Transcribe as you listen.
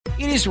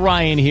It is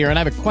Ryan here, and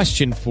I have a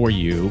question for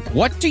you.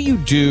 What do you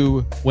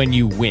do when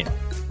you win?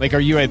 Like, are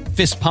you a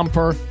fist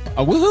pumper,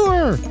 a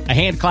woohooer, a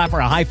hand clapper,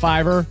 a high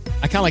fiver?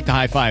 I kind of like the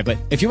high five, but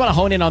if you want to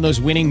hone in on those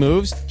winning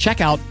moves,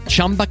 check out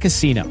Chumba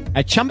Casino.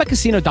 At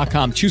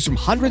ChumbaCasino.com, choose from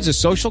hundreds of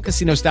social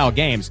casino-style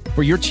games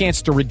for your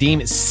chance to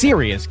redeem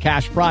serious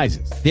cash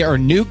prizes. There are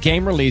new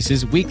game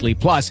releases weekly,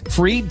 plus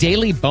free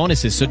daily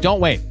bonuses. So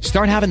don't wait.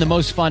 Start having the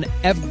most fun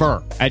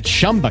ever at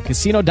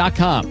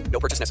ChumbaCasino.com.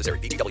 No purchase necessary.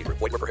 VGW Group.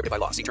 Void where prohibited by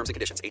law. See terms and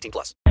conditions. 18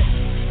 plus.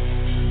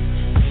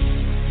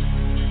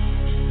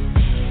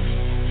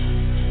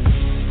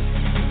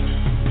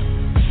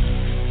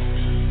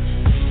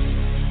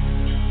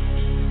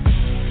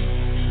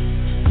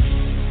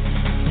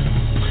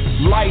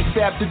 Life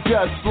after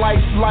dusk, life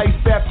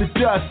after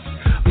dusk.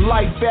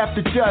 Life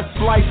after dusk,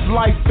 life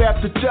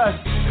after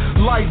dusk.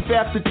 Life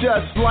after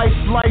dusk,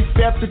 life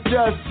after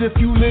dusk. If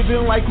you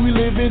living like we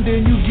living,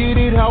 then you get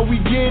it how we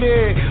get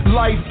it.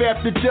 Life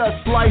after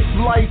dusk, life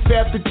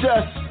after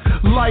dusk.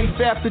 Life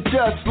after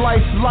dusk,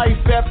 life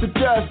after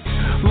dusk.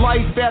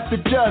 Life after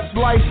dusk,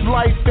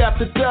 life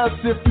after dusk.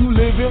 If you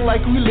living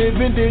like we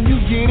living, then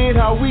you get it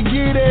how we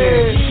get it.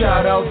 Yeah,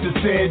 shout out to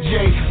Ceddy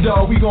J,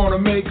 dawg, we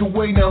gonna make a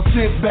way. Now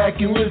sit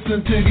back and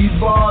listen to these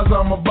bars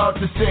I'm about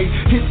to say.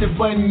 Hit the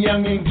button,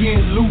 young, and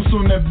get loose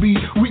on that beat.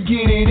 We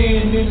get it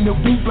in the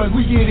booth like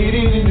we get it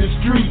in the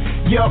street.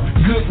 Yup,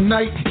 good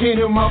night,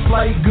 into my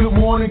flight. Good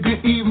morning,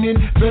 good evening.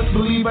 Best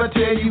believe I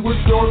tell you a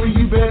story,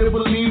 you better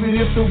believe it.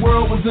 If the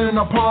world was in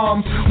our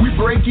palms, we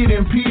break it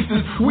in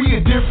pieces. We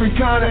a different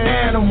kind of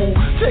animal.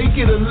 Take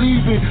it or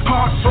leave it.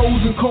 Heart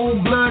frozen,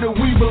 cold blooded.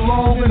 We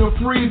belong in a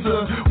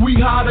freezer. We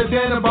hotter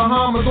than the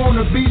Bahamas on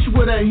the beach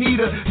with a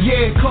heater.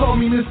 Yeah, call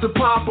me Mr.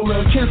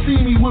 Popular. Can't see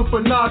me with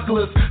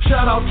binoculars.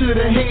 Shout out to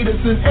the haters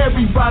and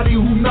everybody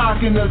who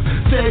knocking us.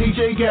 Ceddy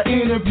J got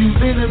interviews,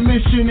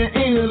 intermission and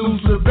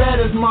interludes. The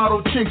baddest model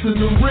chicks and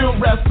the real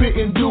rap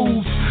spitting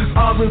dudes.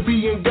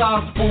 R&B and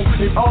gospel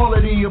and all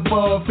of the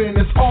above, and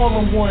it's all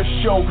on one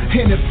show,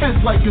 and it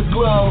fits like a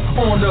glove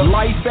on the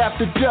life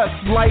after dusk,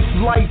 life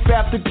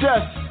after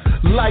dusk.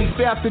 Life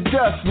after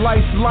dusk,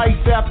 life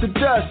after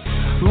dusk.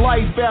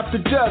 Life after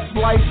dusk,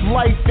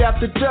 life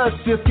after dusk.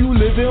 If you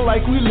living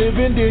like we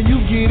living, then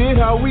you get it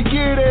how we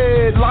get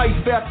it.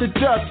 Life after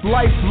dusk,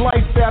 life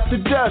after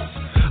dusk.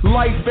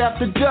 Life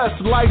after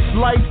dusk,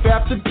 life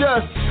after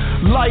dusk.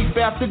 Life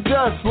after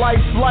dusk,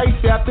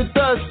 life after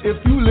dusk.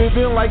 If you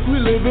living like we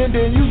living,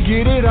 then you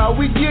get it how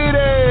we get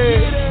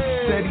it.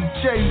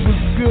 Ceddy J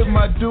was good,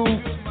 my dude.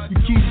 You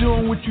keep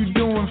doing what you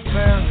doing,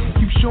 fam.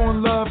 Keep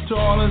showing love to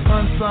all us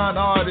unsigned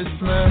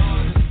artists,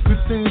 man.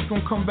 Good things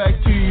gonna come back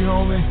to you,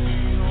 homie.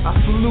 I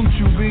salute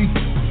you, B.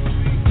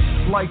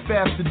 Life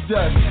after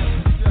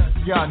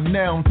dusk. Y'all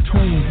now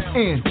tuned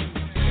in.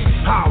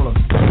 Holla.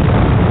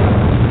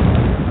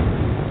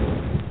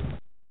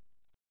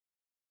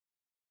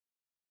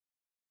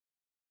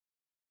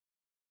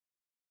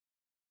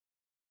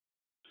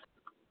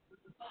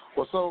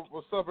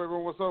 What's up,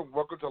 everyone? What's up?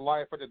 Welcome to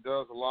Life After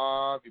Dusk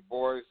Live. Your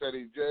boy,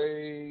 Ceddy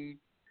J,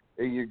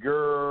 and your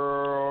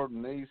girl,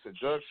 Nayy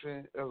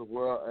Seduction, as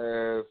well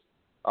as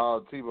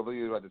Tee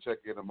Malinaaa about to check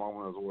in a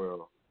moment as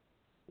well.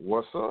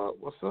 What's up?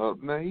 What's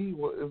up, Nayy?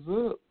 What is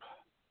up?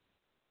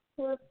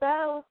 What's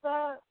up? What's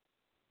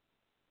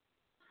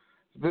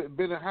up?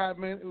 Been a hot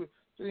minute.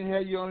 Didn't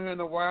have you on here in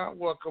a while.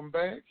 Welcome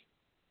back.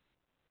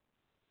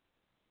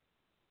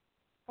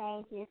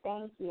 Thank you.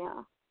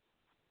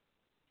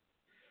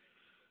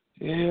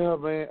 Yeah,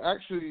 man.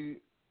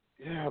 Actually,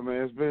 man.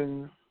 It's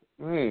been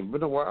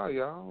a while,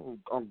 y'all.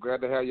 I'm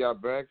glad to have y'all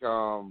back.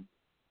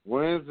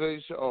 Wednesday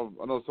show.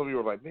 I know some of you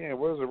were like, man,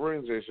 where's the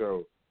Wednesday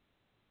show?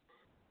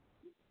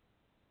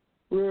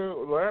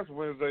 Well, last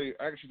Wednesday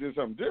I actually did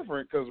something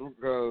different because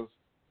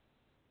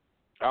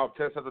I'll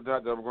test out the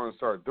dot that we're going to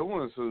start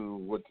doing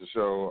soon with the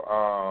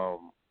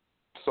show.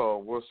 So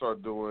we'll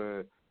start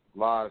doing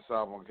live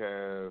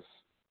simulcasts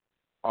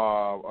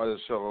of the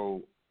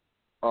show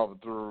up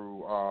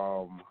through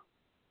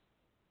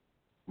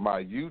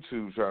my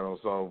YouTube channel.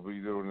 So we'll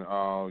be doing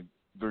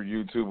through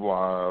YouTube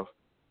Live,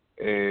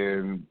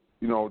 and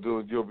you'll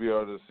be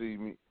able to see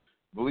me.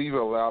 Believe it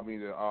allowed me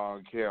to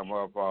cam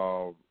up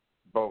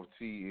both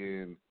T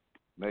and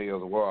Nayy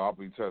as well. I'll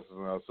be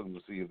testing out soon to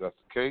see if that's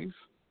the case.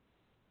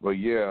 But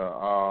yeah,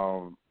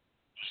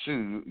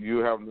 you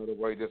have another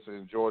way just to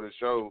enjoy the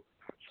show,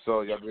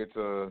 so y'all get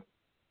to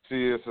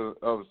see us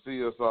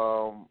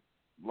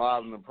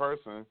live in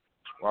person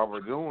while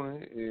we're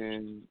doing it,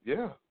 and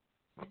yeah.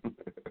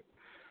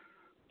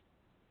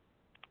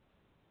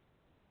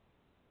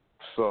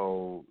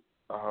 So,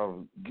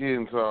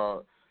 getting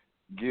to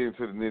the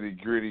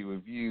nitty gritty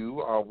with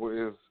you.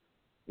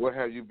 What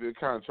have you been?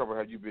 Kind of trouble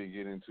have you been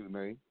getting into,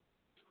 Nayy?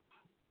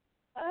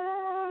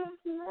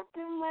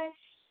 Nothing much.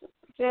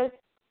 Just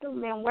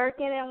been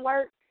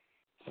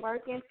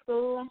working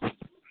school.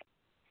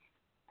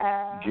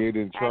 Get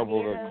in trouble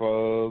at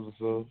clubs and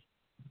stuff.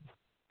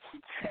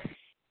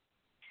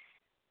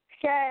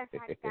 Sure, I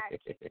got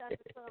kicked out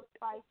the club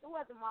twice. It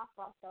wasn't my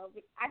fault though.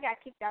 I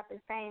got kicked out the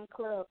same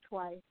club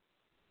twice.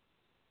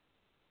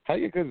 How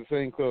you go to the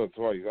same club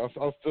twice?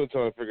 I'm still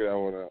trying to figure that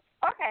one out.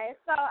 Okay,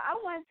 so I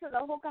went to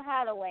the Hookah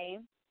Hideaway.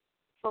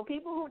 For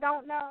people who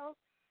don't know,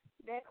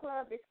 that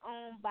club is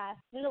owned by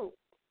Snoop.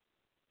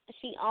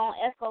 She owned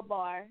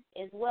Escobar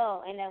as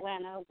well in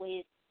Atlanta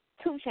with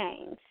 2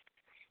 Chainz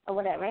or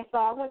whatever. And so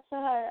I went to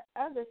her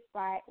other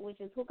spot, which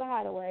is Hookah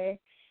Hideaway,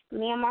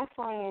 me and my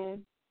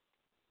friend.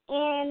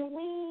 And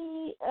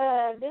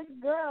this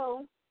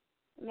girl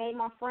made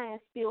my friend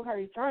spill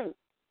her drink.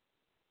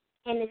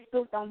 And it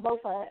spilled on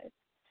both of us.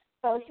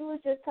 So she was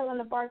just telling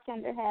the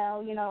bartender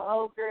how,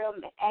 old girl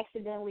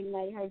accidentally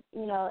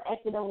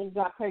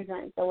dropped her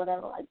drink or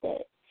whatever like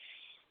that.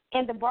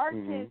 And the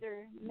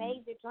bartender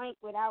made the drink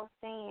without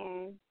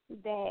saying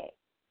that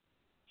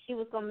she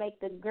was going to make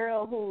the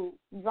girl who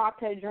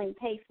dropped her drink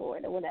pay for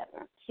it or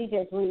whatever. She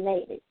just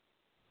remade it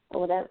or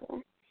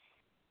whatever.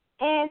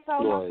 And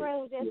so my friend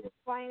was just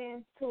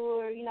explaining to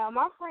her,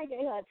 my friend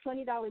gave her a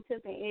 $20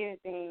 tip and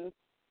everything.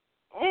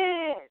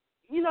 And,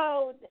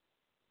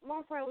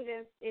 my friend was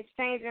just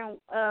exchanging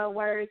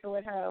words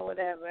with her or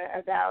whatever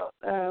about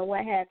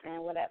what happened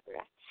or whatever.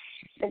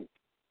 The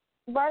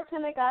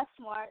bartender got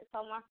smart,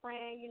 so my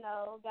friend,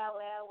 got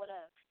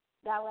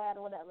loud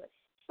or whatever.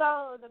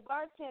 So the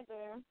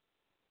bartender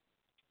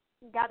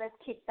got us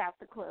kicked out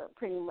the club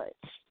pretty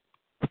much.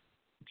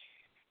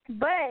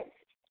 But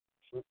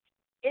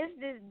it's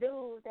this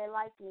dude that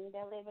likes me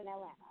that live in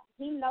Atlanta.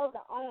 He knows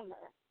the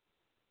owner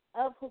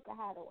of Hookah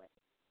Hideaway.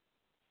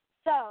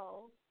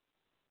 So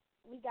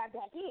we got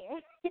back in.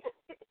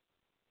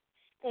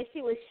 And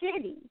she was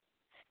shitty.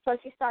 So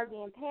she started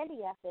being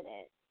petty after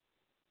that.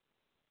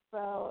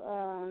 So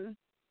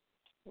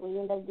we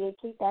ended up getting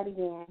kicked out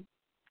again.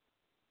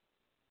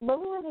 But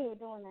we weren't even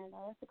doing that,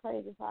 though. That's the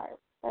crazy part.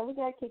 So we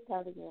got kicked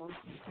out again.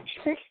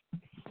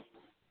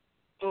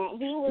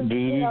 And he was,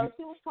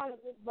 she was trying to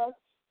get buck.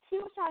 She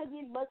was trying to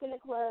get buck in the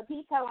club.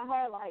 He telling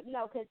her, like,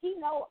 because he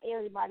know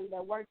everybody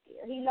that works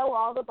there. He know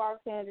all the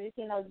bartenders.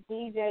 He knows the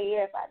DJ,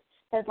 everybody.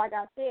 Because, like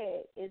I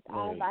said, it's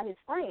owned by his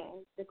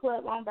friend. The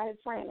club owned by his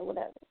friend or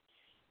whatever.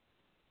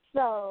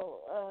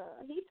 So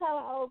he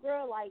telling old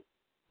girl, like,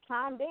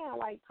 calm down,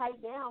 like, pipe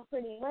down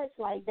pretty much,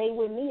 like, they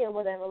with me or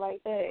whatever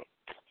like that.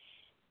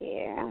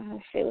 Yeah,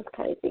 shit was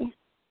crazy.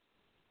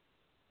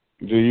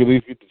 Did you at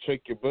least get to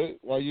check your butt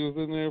while you was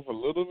in there for a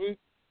little bit?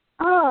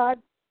 Oh,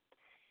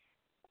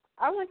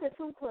 I went to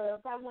 2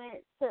 clubs. I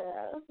went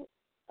to,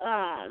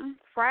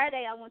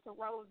 Friday I went to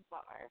Rose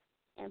Bar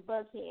in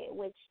Buckhead,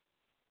 which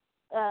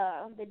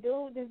this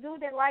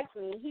dude that likes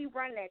me, he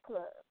run that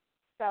club.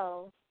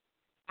 So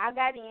I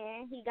got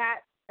in. He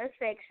got a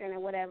section or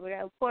whatever.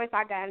 Of course,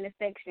 I got in the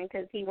section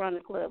because he run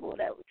the club or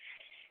whatever.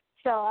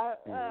 So I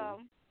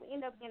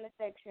ended up getting a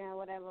section or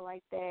whatever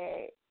like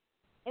that.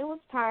 It was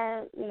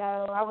time,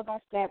 I was on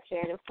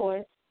Snapchat, of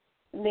course.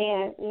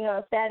 Then,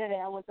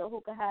 Saturday I went to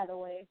Hookah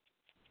Hideaway.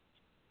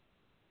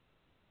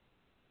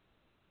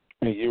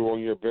 And you were on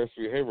your best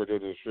behavior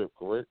during this trip,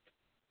 correct?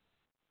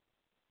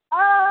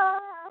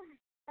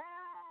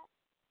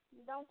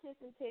 Don't kiss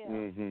and tell.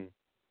 Mm-hmm.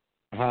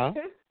 Huh?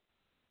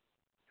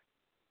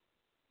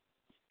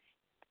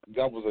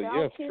 That was a Don't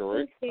yes,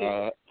 correct?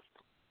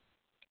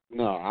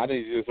 No, I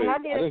need you to say. And I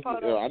did a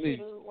photo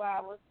shoot while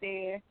I was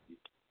there.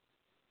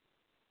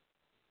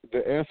 The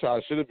answer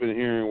I should have been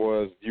hearing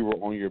was you were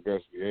on your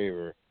best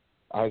behavior.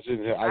 I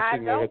shouldn't have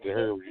had to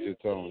hear what you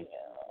just told me.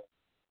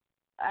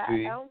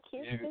 I don't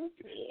kiss and tell.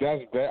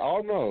 That's bad.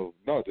 Oh no,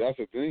 that's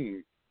the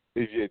thing.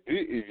 If you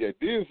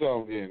did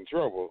something, you're in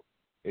trouble.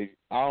 I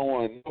don't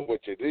want to know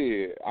what you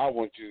did. I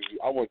want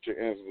your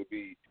answer to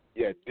be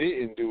you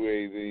didn't do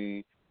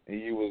anything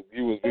and you was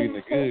being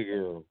a good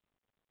girl.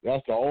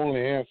 That's the only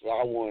answer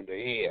I wanted to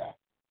hear.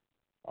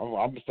 I'm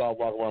gonna start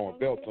walking around with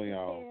belts on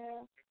y'all.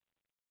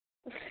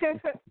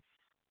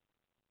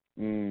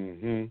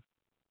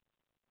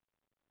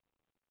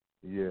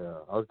 Yeah.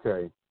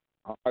 Okay.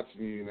 I'm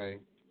watching you, Nayy.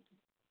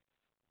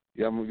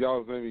 Yeah,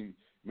 y'all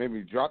made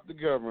me drop the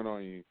government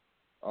on you.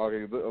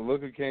 Okay,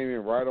 Looker came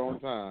in right on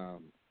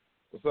time.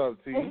 What's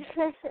up, T?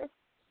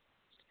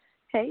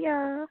 Hey,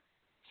 y'all.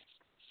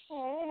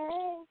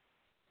 Hey.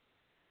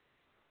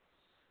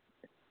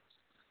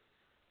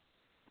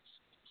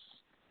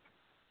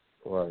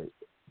 Right.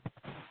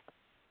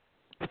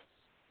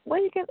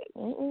 Well, you can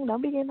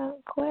don't be getting all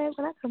quiet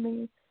when I come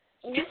in.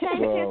 You can't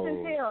kiss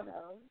and tell,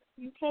 though.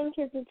 You can't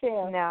kiss and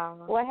tell.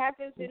 No. What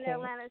happens in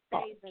Atlanta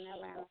stays in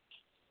Atlanta.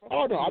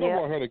 Oh no, I don't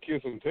want her to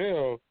kiss and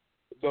tell.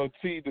 No,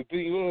 T. The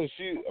thing was,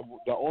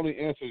 the only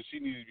answer she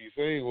needed to be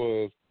saying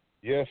was,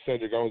 "Yes,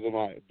 Cedric, I was on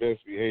my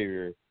best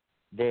behavior."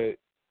 But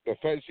the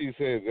fact she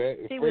said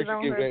that, she first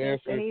she gives that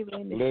answer,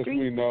 lets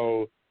me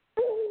know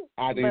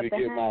I need to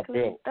get my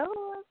belt.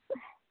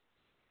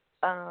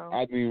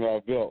 I need my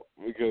belt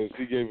because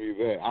she gave me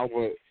that.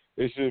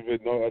 It should have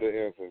been no other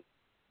answer.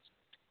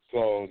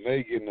 So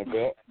Nayy getting the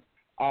belt.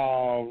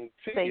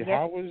 T, so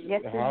how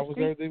was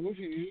everything with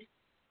you?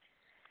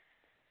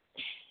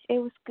 It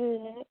was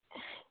good.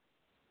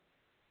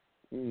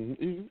 It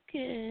was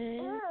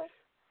good.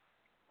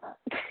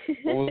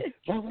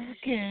 It was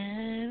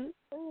good.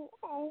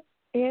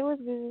 It was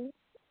good.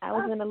 I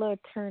was in a little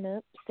turn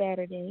up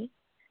Saturday.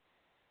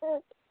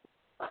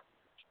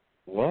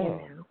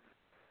 Wow.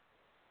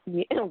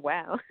 Yeah,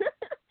 wow.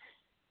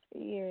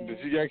 Yeah. Did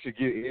you actually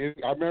get in?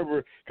 I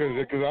remember because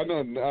I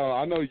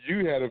know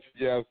you had a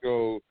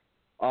fiasco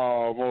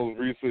most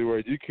recently where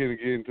you couldn't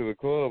get into the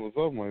club or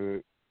something like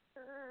that.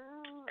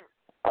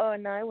 Oh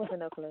no, it wasn't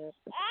no club.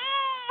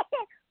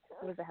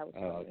 It was a house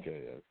party.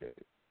 Okay.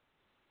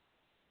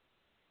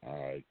 All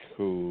right,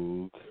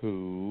 cool.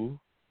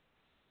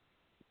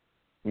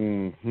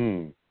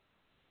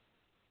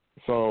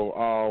 So,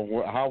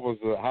 how was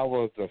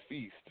the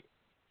feast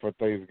for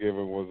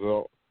Thanksgiving?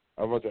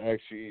 I'm about to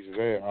ask you each of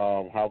that.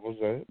 How was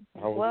that?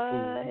 How was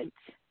the food?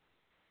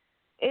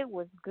 It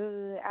was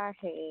good. I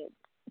had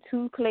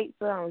 2 plates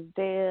when I was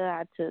there.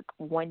 I took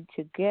 1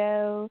 to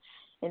go,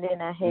 and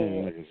then I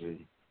had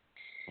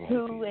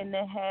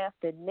 2.5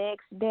 the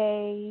next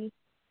day.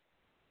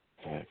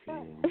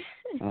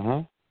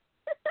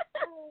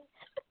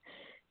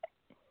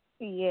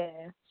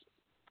 Yeah,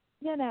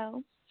 you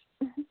know.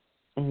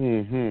 But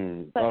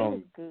it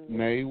was good.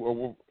 Nayy,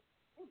 what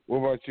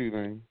about you,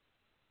 Nayy?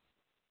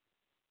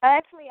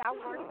 Actually, I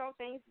worked on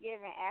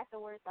Thanksgiving.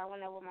 Afterwards, I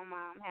went over to my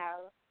mom's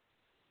house.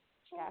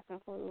 Got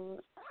some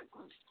food.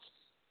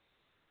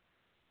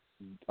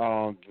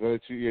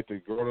 Did you eat at the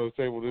grown-up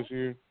table this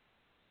year?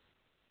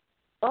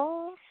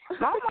 Oh,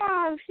 my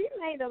mom, she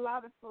made a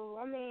lot of food.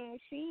 I mean,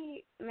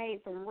 she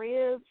made some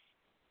ribs,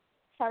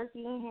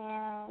 turkey,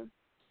 ham,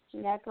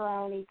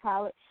 macaroni,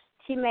 collard.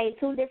 She made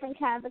 2 different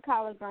kinds of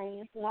collard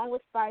greens. One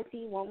was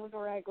spicy, one was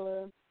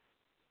regular.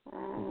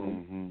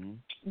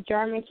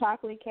 German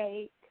chocolate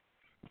cake.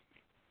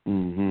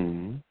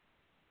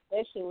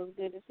 That shit was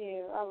good as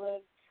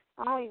hell.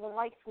 I don't even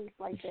like sweets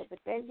like that, but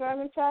that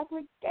German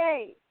chocolate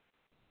cake,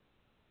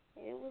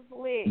 it was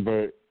lit.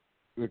 But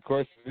the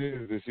question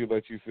is, did she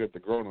let you sit at the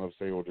grown-up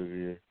table this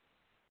year?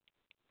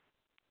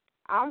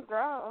 I'm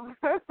grown.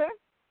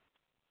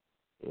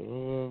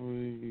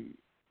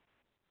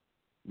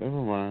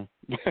 Never mind.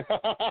 Hey,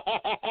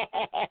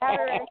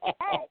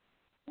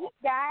 we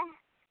got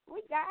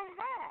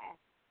high.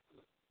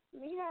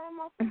 Me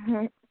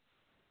and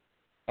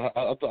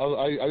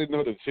I didn't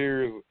know the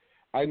chairs.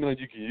 I know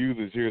you can use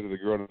the chairs at the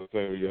grown-up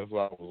table. That's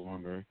why I was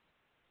wondering.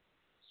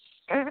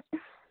 I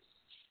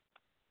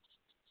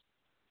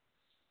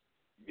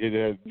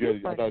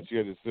thought you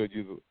had to still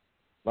use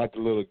like the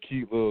little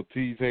cute little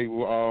tea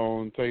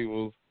table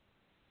tables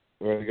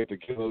where they got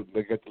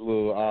the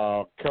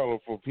little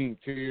colorful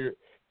pink chair,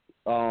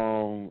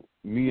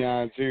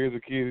 neon chairs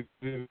the kids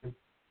do.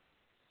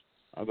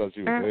 I thought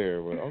you were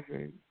there, but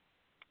okay,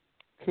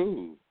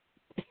 cool.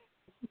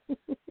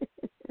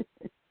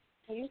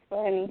 You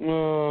funny.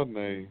 Oh,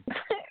 Nayy.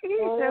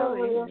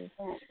 You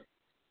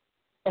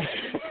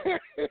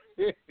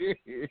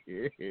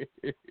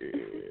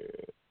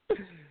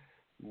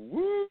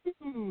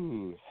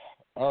Woo.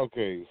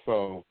 Okay,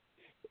 so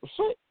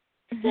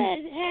how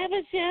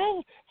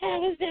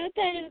was your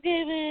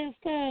Thanksgiving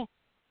stuff?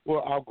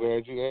 Well, I'm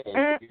glad you asked.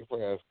 Thank you for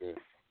asking.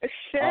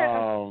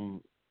 Sure.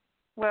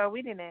 Well,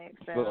 we didn't ask,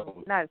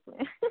 so not just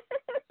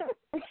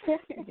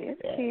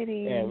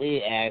kidding. Yeah,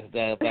 we asked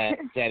about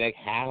Ceddy.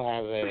 How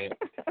was it?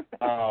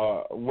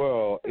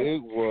 Well,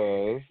 it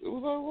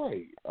was all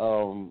right.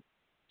 Of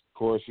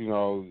course, you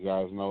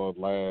guys know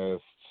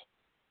last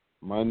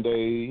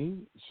Monday,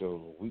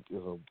 so a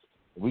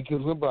week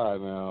is by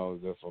now.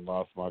 Just I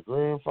lost my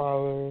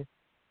grandfather,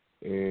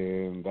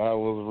 and that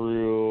was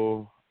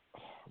real.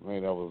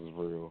 Man, that was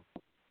real.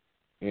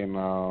 And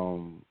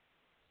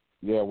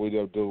yeah, we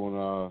ended up doing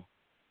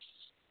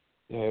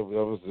yeah, that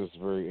was just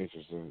very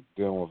interesting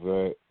dealing with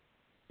that.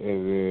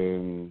 And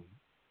then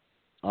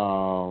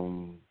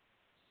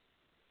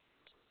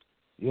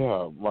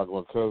yeah,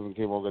 my cousin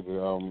came over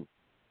to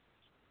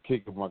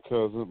kick with my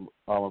cousin,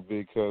 my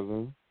big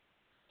cousin.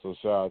 So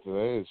shout out to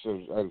that. I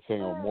was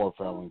hanging out with more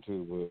family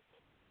too, but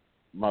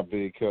my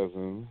big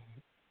cousin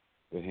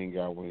to hang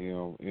out with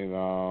him.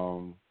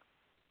 And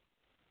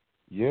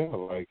yeah,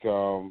 like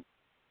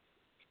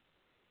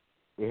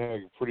we had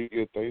a pretty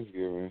good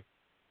Thanksgiving.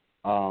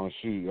 We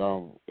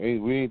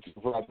ain't too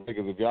proud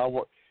because if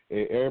y'all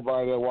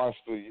everybody that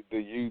watched the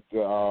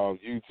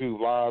YouTube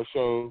live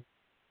show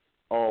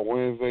on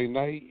Wednesday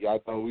night,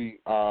 y'all know we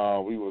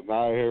was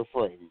not here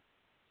fronting.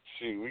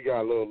 Shoot, we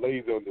got a little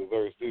lazy on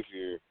desserts this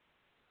year.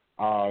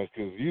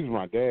 Because usually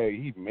my dad,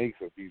 he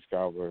makes a peach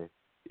cobbler.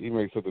 He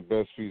makes up the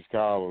best peach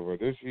cobbler. But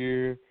this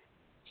year,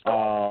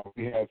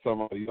 we had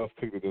somebody else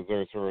cook the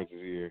desserts for us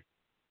this year.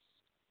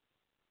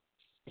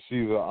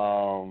 She's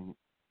a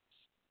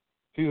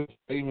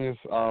famous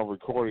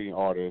recording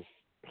artist.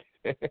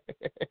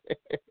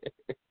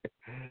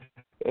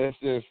 Let's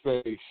just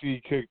say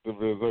she cooked the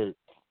dessert.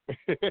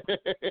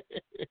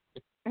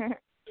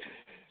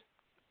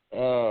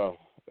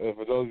 And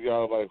for those of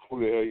y'all like, who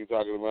the hell are you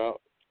talking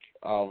about?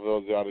 For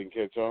those of y'all didn't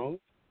catch on,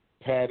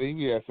 Patty,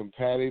 we had some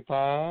patty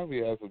pie, we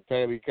had some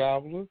patty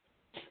cobbler.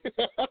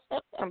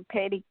 Some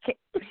patty cake.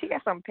 She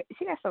got some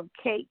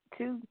cake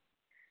too.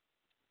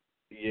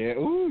 Yeah,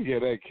 ooh, yeah,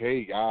 that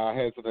cake. I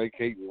had some of that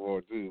cake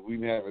before too. We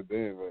didn't have it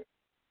then, but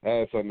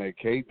had some of that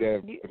cake,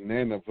 that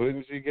banana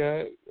pudding she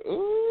got.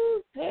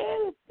 Ooh,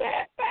 no,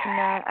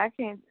 I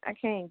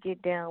can't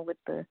get down with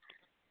the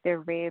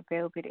red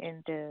velvet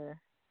and the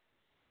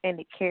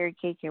carrot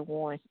cake at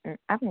once.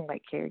 I don't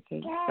like carrot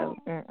cake, so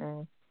I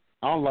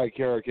don't like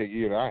carrot cake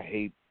either. I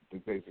hate the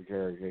taste of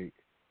carrot cake.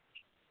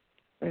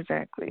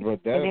 Exactly.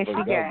 But that, and then she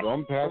got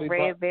them patty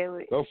red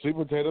velvet. Those sweet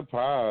potato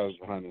pies,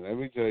 honey. Let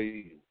me tell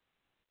you,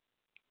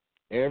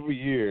 every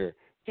year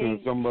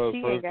since some of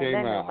us first came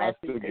out, I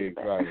still get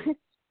excited.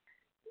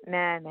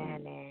 Nah.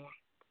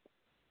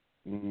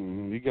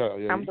 You got.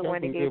 Yeah, I'm the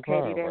one that gave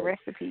Patty that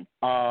recipe.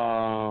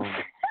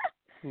 I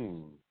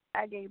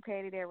gave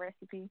Patty that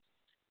recipe.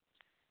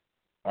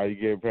 Oh, you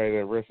gave Patty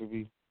that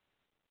recipe?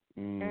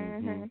 Oh,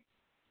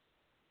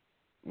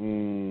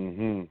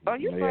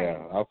 you yeah.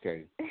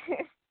 Okay.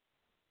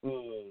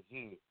 All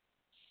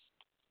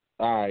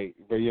right,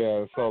 but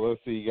yeah. So let's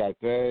see. You got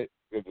that.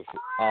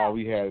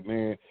 We had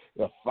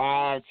the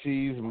 5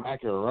 cheese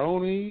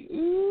macaroni.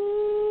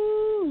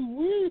 Ooh,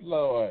 weird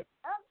Lord.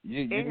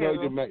 You know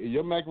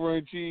your macaroni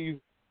and cheese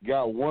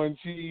got 1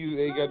 cheese.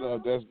 Ain't got no.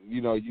 That's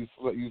you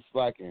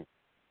slacking.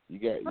 You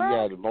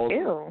got the most.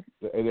 Ew.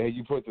 And then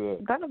you put the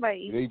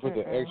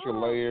extra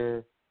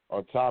layer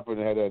on top, and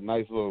it had that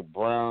nice little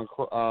brown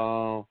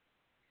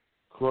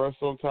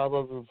crust on top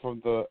of it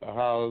from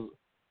how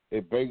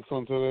it bakes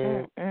onto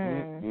there.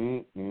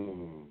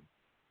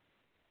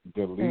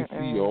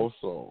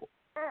 Delicioso.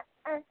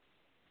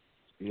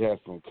 You had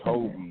some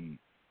Kobe,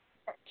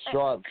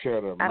 sharp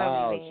cheddar,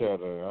 mild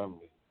cheddar.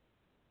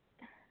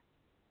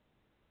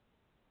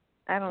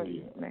 I don't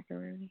eat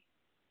macaroni.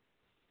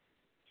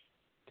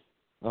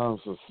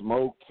 Some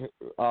smoked,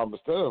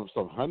 instead of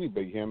some honey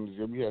baked ham,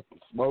 we had some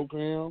smoked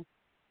ham.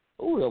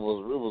 Oh, it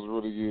was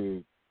really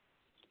good.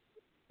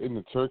 In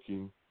the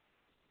turkey.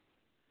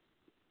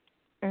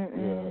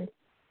 Yeah.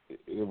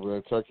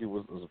 The turkey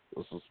was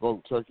some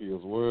smoked turkey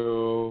as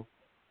well.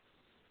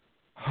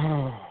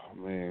 Oh,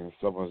 man,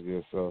 so much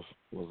good stuff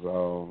was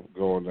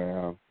going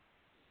down.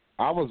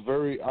 I'm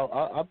very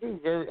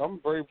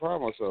proud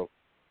of myself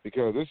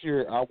because this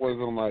year I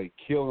wasn't like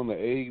killing the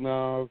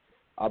eggnog.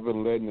 I've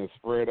been letting it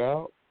spread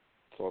out,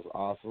 so it's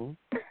awesome.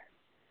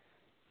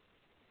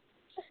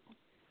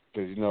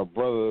 Because,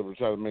 brother was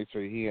trying to make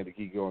sure he had to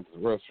keep going to the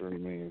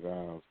restroom many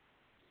times.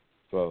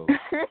 So,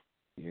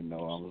 you know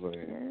what I'm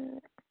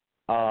saying.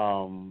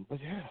 But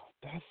yeah,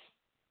 that's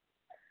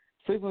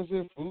pretty much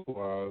it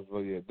food-wise. But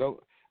yeah, I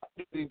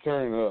didn't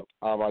turn up.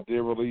 I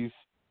did release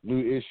new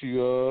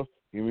issue of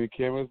Give Me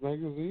Chemist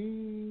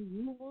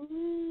magazine.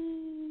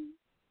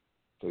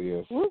 So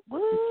yes,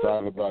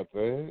 excited about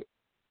that.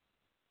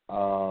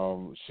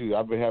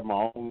 I've been having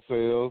my own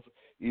sales.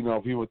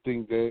 People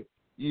think that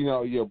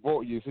your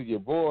boy. You see, your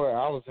boy.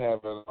 I've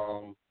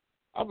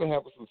been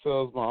having some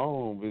sales of my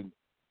own. Been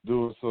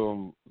doing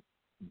some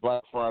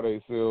Black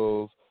Friday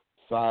sales,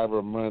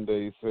 Cyber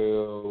Monday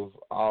sales,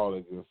 all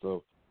that good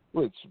stuff.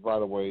 Which, by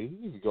the way,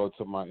 you can go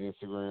to my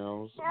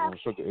Instagrams. I'm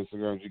sure the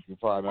Instagrams you can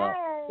find out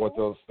what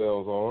those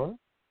sales are.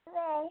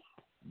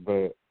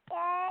 But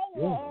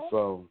yeah,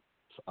 so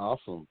it's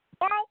awesome.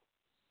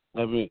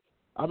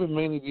 I've been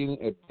mainly being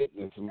a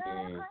fitness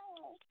man.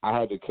 I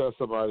had to cuss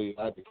somebody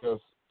out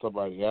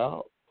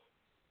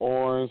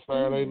on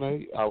Saturday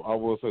night. I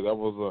will say that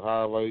was a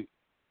highlight.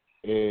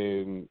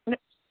 And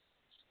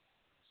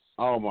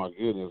oh my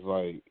goodness,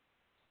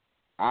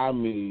 I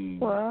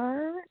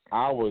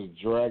was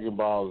Dragon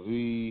Ball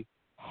Z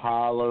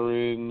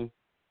hollering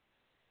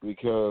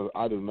because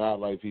I do not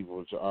like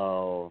people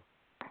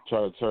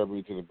try to turn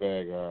me to the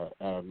bad guy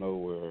out of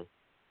nowhere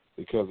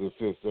because it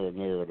fits their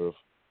narrative.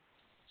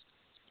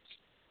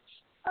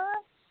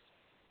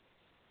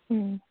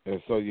 And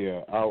so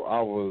yeah, I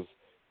was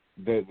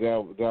that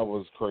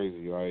was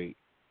crazy. I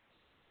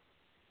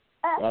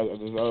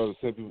always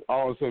say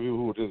people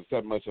who were just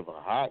that much of a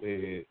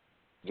hothead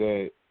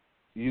that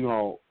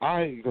because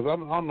I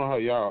don't know how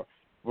y'all,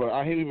 but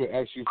I hate even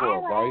ask you for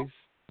advice,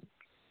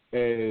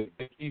 and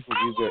you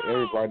forget that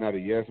everybody not a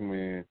yes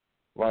man.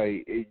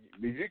 If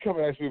you come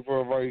and ask me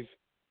for advice,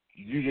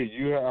 if you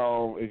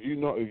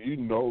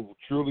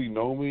truly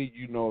know me,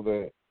 you know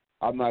that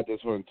I'm not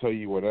just going to tell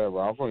you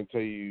whatever. I'm going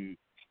to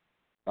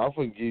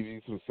give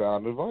you some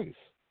sound advice.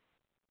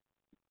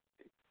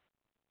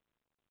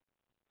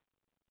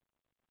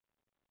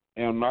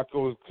 And I'm not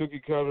going to cookie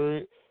cutter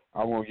it.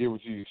 I'm going to give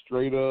it to you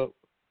straight up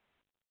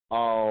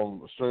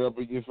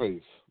in your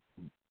face.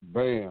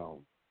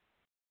 Bam.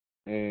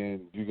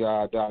 And you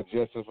got to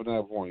digest it from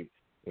that point.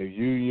 If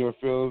you and your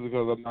feelings,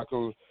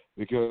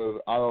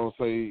 because I don't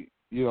say,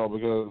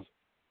 because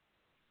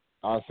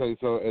I say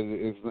so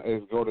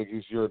it's going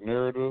against your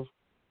narrative,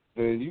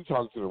 then you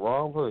talk to the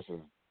wrong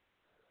person.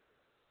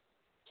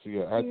 So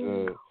yeah, I had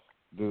to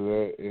do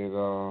that,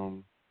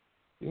 and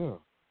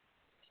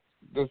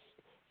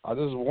I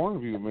just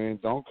warn you, man,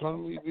 don't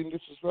come to me being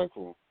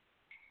disrespectful.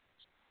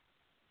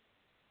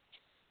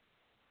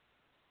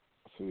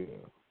 So yeah,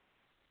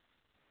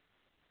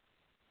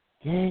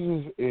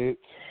 that is it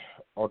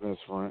on this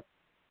front.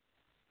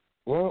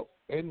 Well,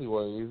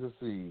 anyways, let's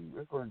see.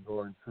 We're going to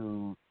go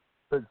into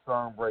quick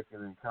song break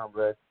and then come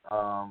back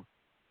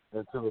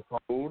into the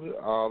fold.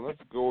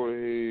 Let's go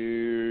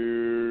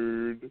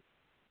ahead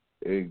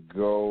and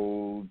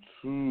go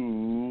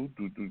to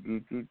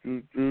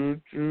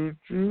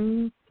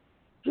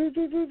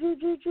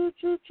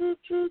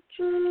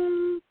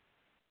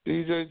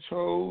DJ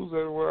Chose.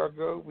 Everywhere I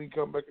go, we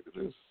come back into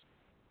this.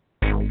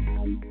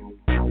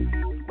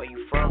 Where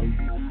you from?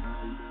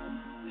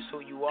 It's who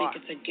you are.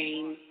 Think it's a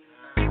game.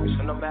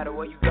 So no matter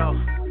where you go,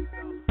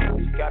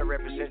 you gotta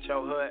represent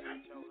your hood.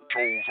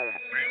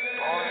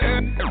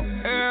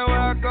 Everywhere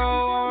I go,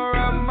 I'ma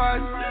rap my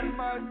shit.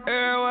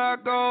 Everywhere I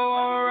go,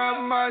 I'ma rap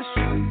my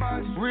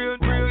shit. Real,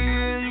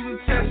 yeah, you can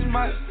test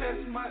my shit.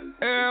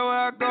 Everywhere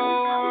I go,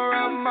 I'ma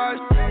rap my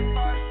shit.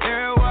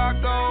 Everywhere I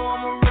go,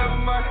 I'ma rap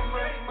my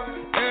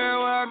shit.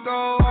 Everywhere I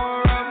go,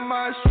 I'ma rap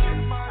my shit.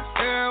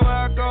 Everywhere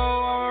I go,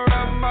 I'ma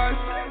rap my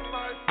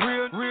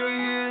shit. Real,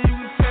 yeah, you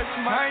can test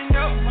my shit. I ain't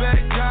never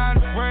back down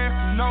the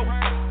brand, no.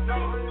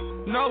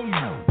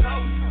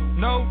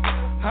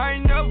 I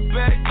ain't never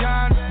back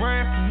down the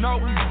brand, no.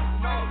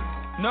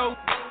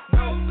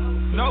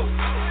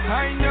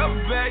 I ain't never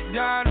back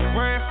down the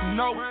brand,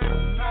 no.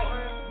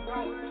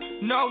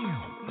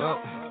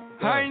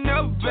 I ain't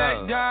never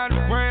back down the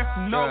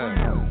brand, no.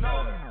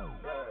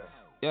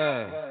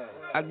 Yeah,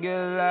 I get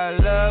a lot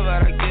of love,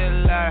 but I get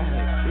a lot of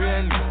hate.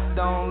 Real niggas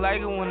don't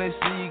like it when they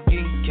see you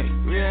getting cake.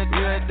 Real,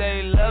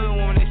 they love it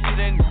when they see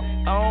that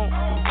on.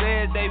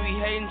 Said they be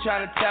hating,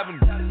 trying to tap a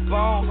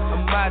phone.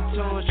 I'm out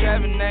to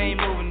trapping, they ain't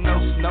moving no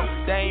snow.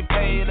 They ain't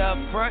paid up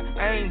front,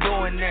 I ain't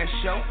doing that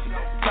show.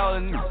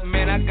 Told a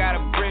man, I got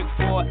a brick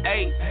for 8.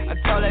 I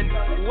told that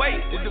wait,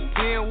 it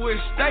depends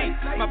which state.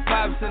 My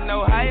pops in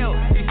Ohio,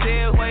 he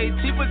said way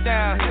cheaper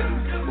down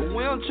here. But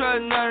we don't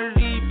trust none of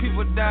these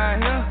people down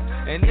here.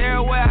 And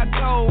everywhere I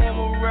go,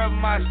 I'ma rep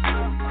my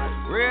shit.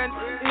 Real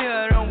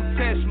here, don't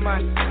test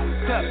my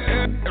shit.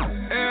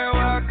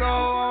 Everywhere I go,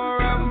 I'ma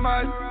rep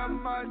my shit.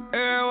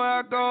 Everywhere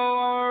I go,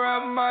 I'ma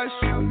rep my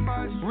shit.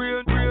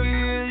 Real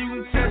here,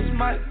 you can test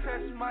my shit.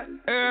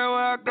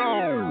 Everywhere I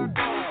go,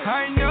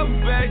 I ain't never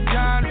back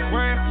down the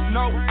brand,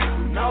 no.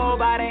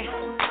 Nobody.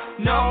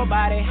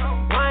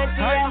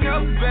 I ain't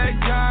never back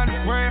down the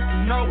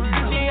brand, no.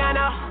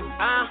 Luciano,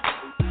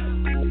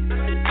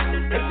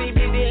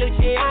 MCBZ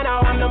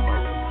Luciano, I'm the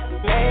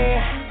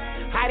man.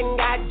 I done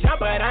got jumped,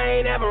 but I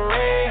ain't never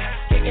ran.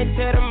 Kicking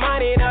to the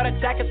money, know the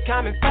jacket's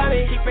coming for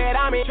me. Keep it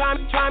on me, try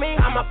me,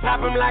 I'ma pop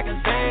him like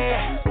a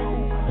Zan.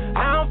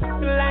 I don't f***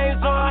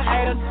 lames or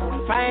haters.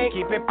 Fame,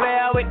 keep it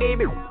player with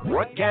DB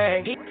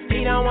gang. He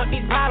don't want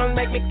these problems,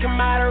 make me come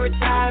out of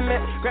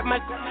retirement. Grab my,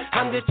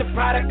 I'm just a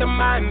product of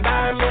my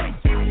environment.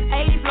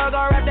 80 flows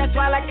on rap, that's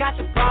why I got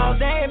the balls.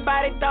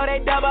 Everybody throw they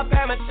dub up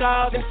at my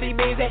shows.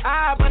 MCBZ,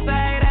 I bust a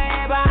hater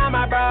head behind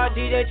my bro.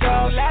 DJ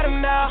Joe, let him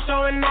know.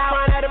 Showing out,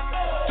 run at him,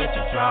 get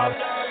your draws.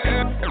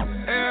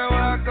 Everywhere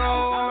I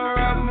go, I'ma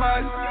rap my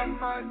shit.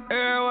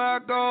 Everywhere I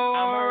go,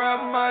 I'ma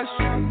rap my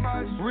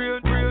shit. Real,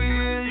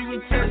 yeah, you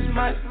can test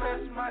my shit.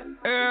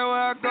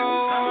 Everywhere I go,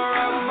 I'ma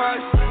rap my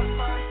shit.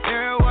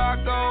 Everywhere I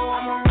go,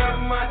 I'ma rap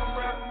my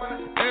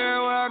shit.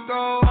 Everywhere I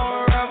go,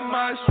 I'ma rap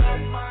my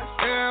shit.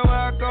 Everywhere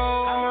I go,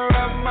 I'ma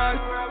rap my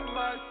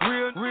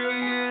shit. Real,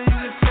 yeah, you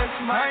can test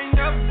my shit. I ain't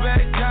never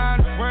back down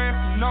the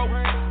brand, no.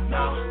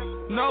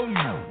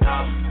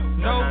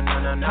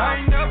 I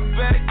ain't never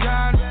back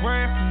down the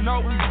brand,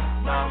 no.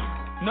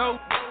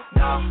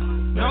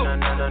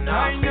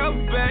 I ain't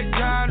never back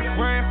down the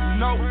brand,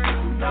 no.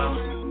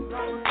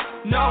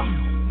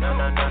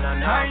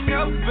 I ain't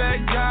never back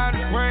down the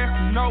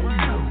brand, no.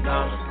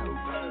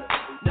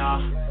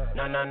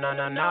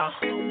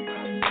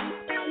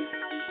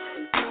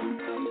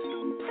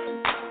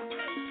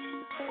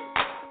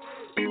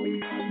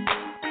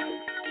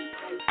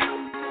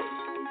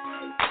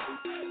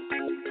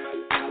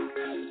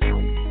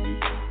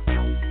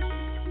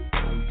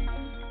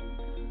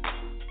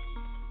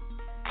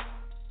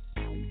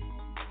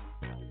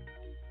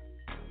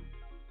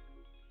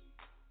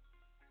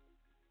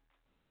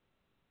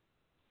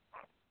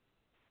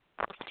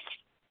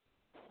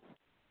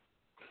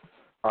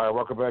 All right,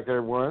 welcome back,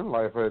 everyone.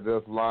 Life at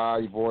Dusk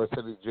Live. Your boy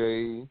Ceddy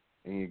J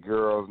and your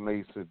girls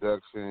Nayy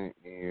Seduction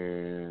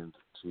and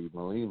Tee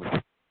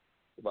Malinaaa.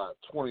 About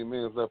 20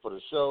 minutes left for the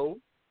show.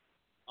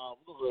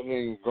 We're going to go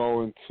ahead and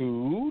go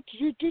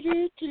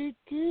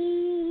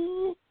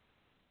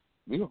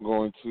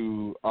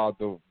into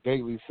the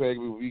daily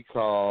segment we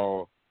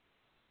call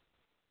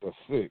The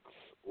Six,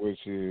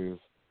 which is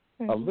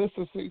a list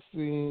of 6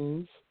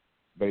 things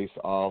based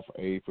off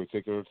a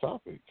particular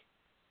topic.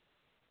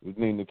 We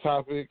name the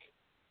topic,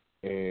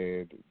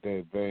 and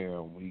then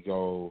bam, we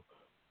go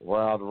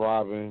round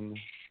robin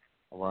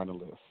around the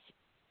list.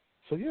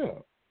 So yeah,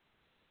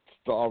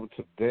 start with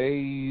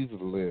today's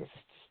list.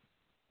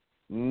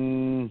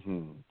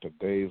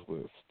 Today's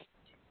list.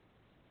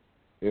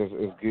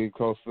 It's getting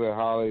close to the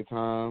holiday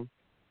time,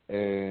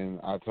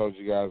 and I told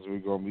you guys we're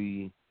gonna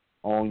be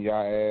on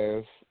your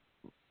ass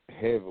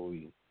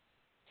heavily.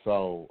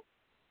 So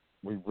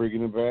we're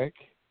bringing it back.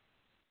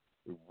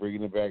 We're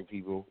bringing it back,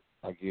 people.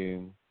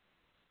 Again,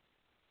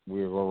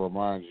 we're gonna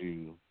remind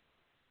you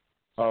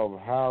of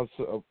how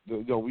to.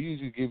 We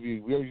usually give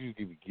you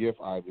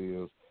gift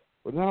ideas,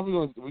 but now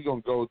we're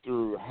gonna go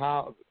through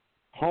how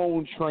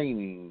home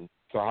training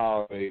to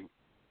holiday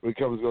when it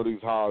comes to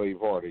these holiday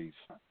parties.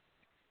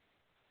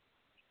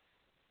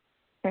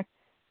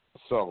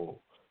 So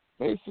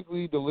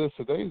basically, the list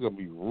today is gonna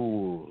be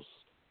rules.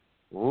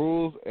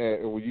 Rules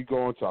and when you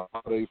go into a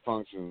holiday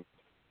function,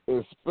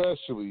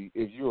 especially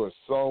if you are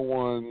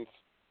someone's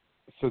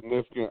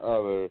significant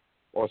other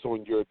or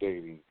someone you're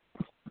dating.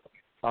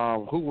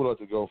 Who would like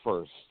to go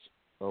first?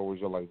 Or would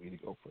you like me to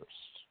go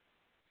first?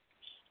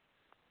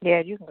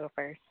 Yeah, you can go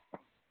first.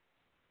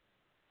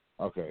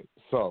 Okay,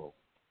 so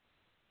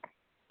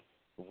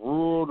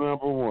rule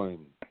number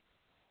one.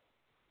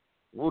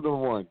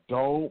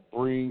 Don't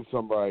bring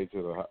somebody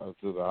to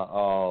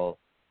a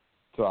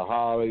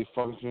holiday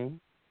function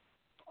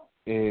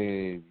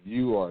and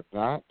you are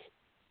not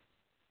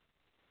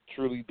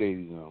truly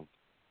dating them.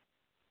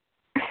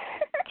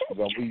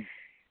 Don't be,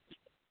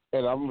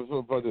 and I'm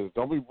gonna put this.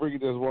 Don't be bringing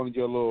this one of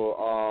your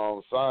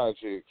little side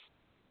chicks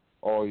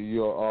or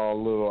your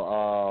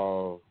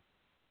little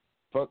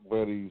fuck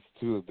buddies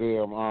to the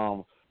damn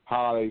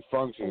holiday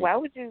function. Why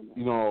would you?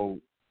 You know,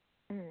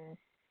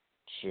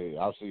 shit.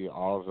 I see it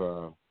all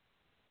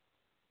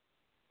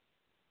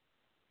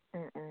the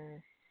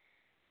time.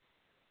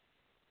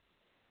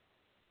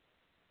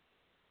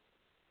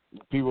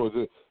 People,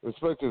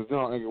 especially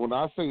when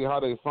I say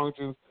holiday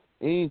functions,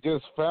 it ain't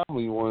just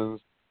family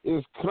ones.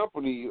 It's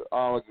company.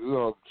 My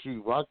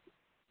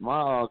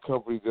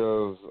company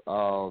does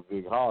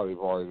big holiday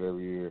parties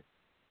every year.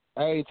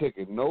 I ain't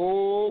taking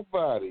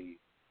nobody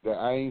that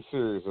I ain't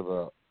serious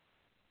about.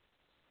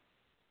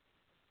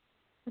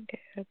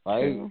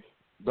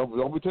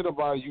 Don't be taking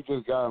nobody you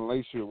just got in a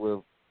relationship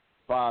with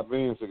 5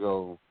 minutes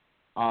ago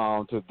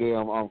to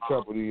damn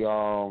company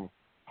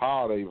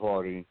holiday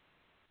party.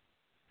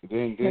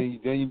 Then you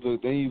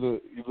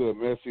look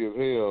messy as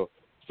hell.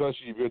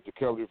 Especially if you're at the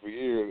company for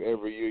years.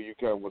 Every year you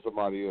come with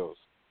somebody else.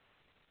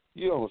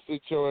 You don't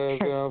sit your ass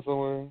down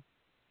somewhere.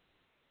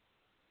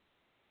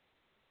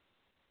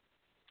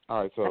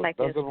 All right, so I like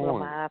that's to number explore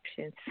one. my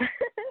options.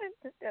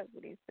 That's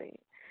what he said.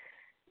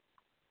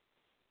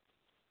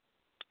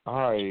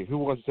 All right, who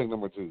wants to take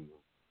number two?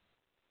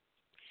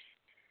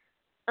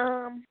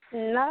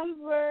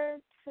 Number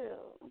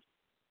two.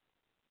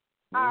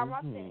 My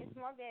bad. It's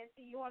my bad.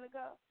 Do you want to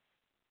go?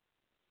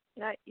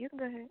 No, you can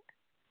go ahead.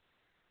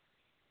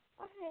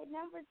 Okay,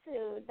 number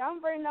two.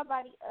 Don't bring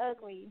nobody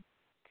ugly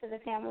to the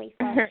family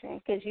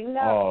function because you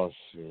know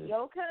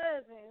your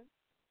cousins,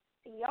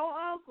 your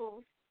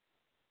uncles,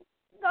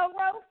 go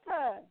roast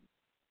her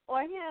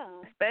or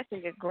him.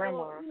 Especially your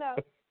grandma.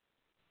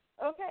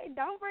 Okay,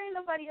 don't bring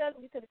nobody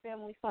ugly to the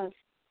family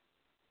function.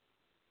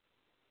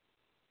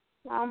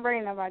 Don't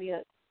bring nobody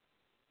ugly.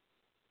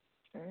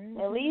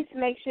 At least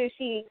make sure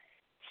she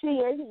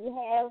or he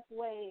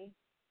halfway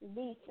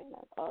decent,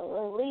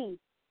 or at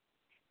least.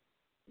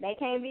 They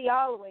can't be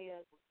all the way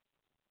ugly.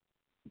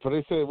 But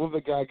they said, what if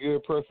they got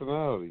good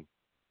personality?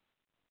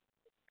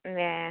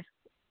 Nah.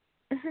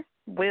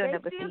 We'll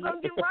never see still it.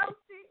 gonna get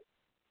roasted.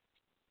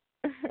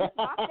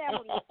 My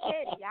family is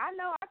petty. I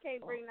know I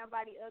can't bring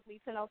nobody ugly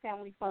to no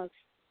family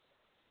function.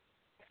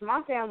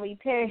 My family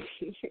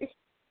petty.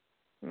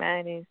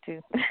 Mine is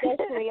too.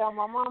 Especially on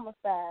my mama's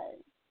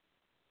side.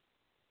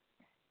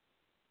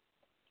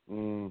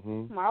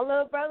 My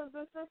little brothers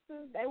and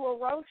sisters, they will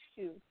roast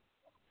you.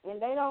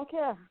 And they don't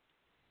care.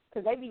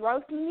 Because they be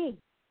roasting me.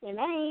 And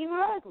they ain't even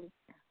ugly.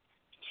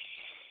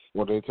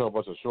 What, they tell a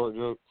bunch of short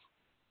jokes?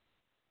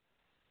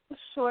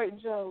 Short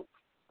jokes.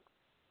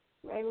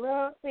 They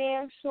love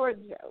saying short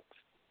jokes.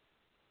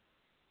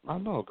 I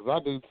know, because I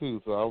do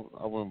too, so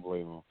I wouldn't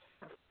blame them.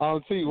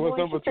 I'll tell you, what's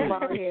number two?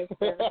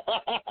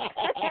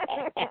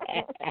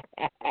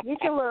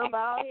 Get your little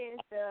bald head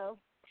stuff.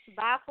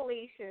 Bye,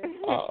 Felicia.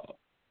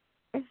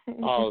 Shut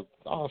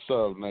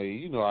up,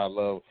 Nayy. You know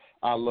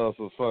I love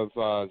some fun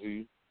size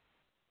you.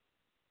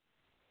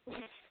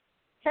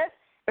 Just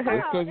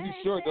because you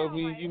short don't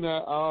mean you're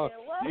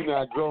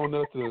not grown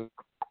up to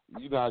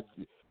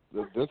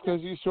just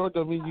because you short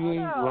don't mean you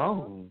ain't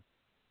grown.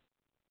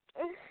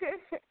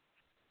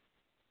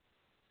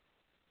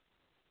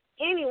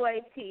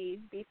 Anyway, T,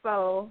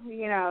 before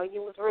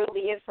you was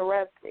rudely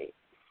interrupted.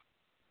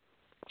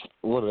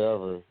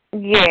 Whatever.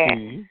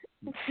 Yeah.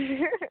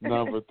 T,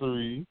 number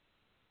three.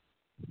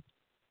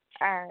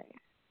 All right.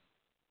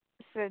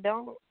 So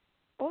don't.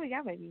 Oh,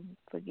 y'all made me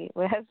forget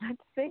what I was about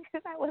to say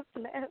because I was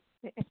laughing.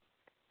 Okay.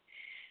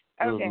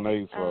 It was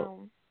Nayy's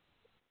fault.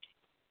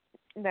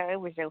 No, it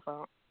was your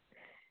fault.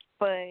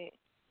 But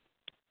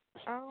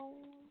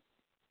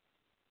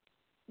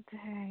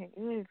dang,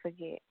 you made me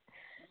forget.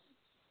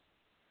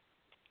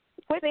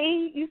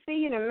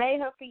 You done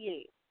made her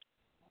forget.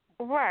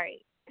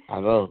 Right. I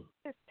know.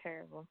 It's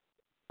terrible.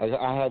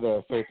 I had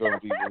to say something to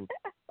people.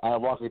 I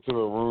walk into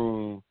a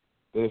room,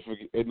 they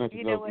forget,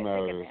 nothing else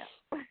matters.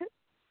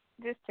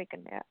 Just take a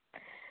nap.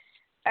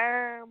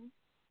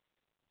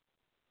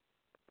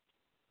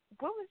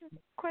 What was the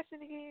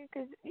question again?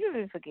 Because you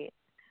didn't forget.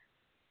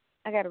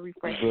 I got to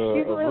refresh.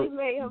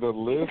 The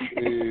list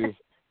is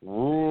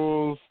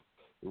rules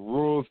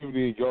people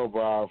need to go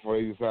by before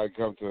they decide to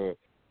come to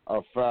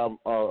a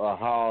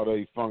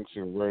holiday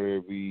function, whether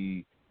it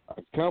be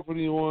a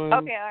company one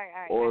Okay,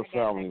 all right. or a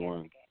family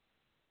one.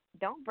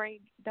 Don't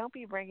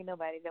be bringing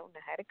nobody that don't know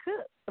how to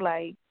cook.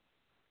 Like,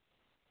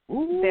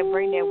 they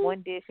bring that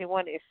one dish and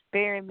want to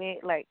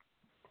experiment. Like,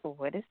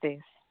 what is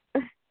this?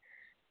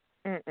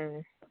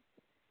 Mm-mm.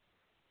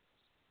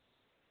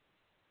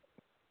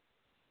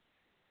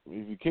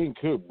 If you can't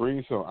cook,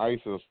 bring some ice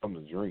or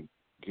something to drink.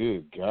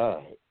 Good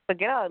God.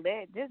 Forget all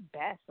that. Just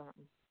buy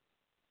something.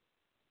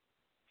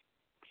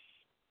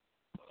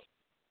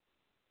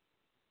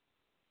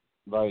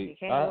 Like,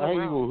 I hate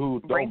people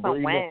who don't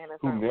bring nothing,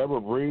 who never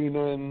bring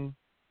nothing,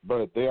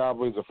 but they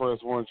always the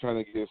first one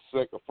trying to get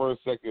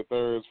first, second,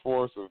 third,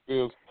 fourth, and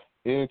fifth,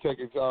 and take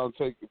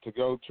to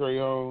go tray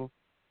home.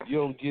 You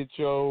don't get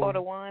your. Or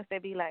the ones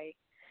that be like,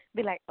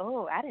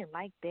 oh, I didn't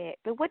like that,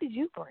 but what did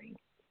you bring?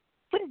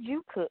 What did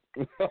you cook?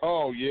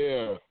 Oh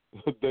yeah,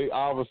 they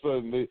all of a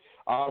sudden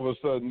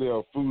they're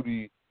a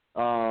foodie,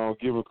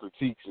 giving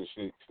critiques and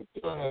shit.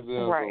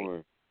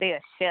 Right, they're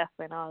a chef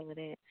and all of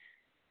that.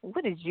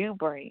 What did you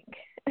bring?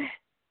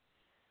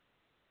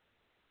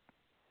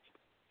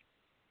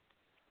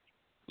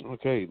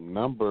 Okay,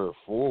 number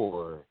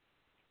four.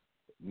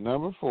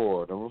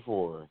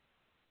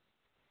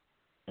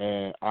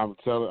 And I'm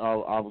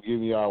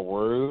giving y'all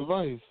word of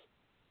advice.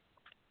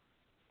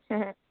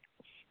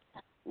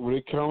 When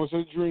it comes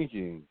to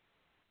drinking,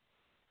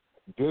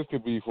 this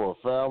could be for a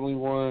family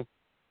one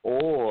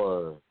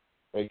or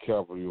a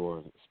company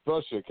one,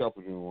 especially a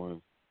company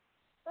one.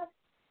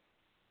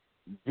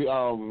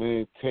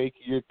 Man, take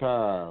your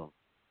time.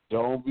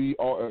 Don't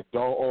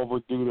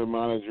overdo the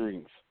amount of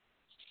drinks.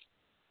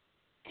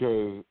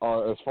 Because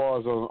as far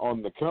as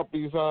on the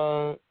company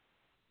side,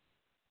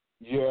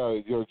 yeah,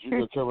 you're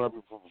coming up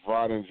and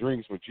providing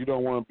drinks, but you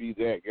don't want to be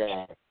that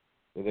guy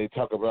that they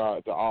talk about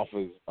at the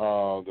office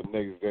the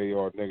next day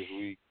or next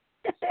week.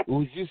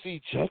 Did you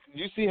see Chuck? Did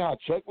you see how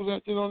Chuck was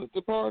acting at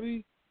the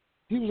party?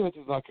 He was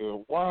acting like a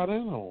wild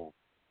animal.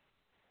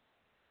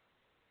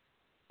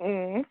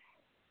 Yeah.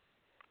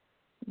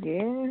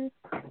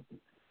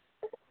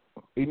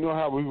 You know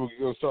how people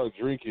go start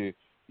drinking,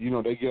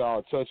 they get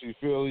all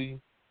touchy-feely?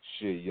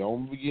 Shit, you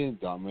don't begin,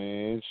 dumb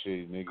man.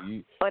 Shit, nigga,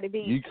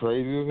 you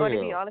crazy as hell. Or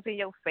they be all up in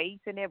your face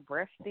and their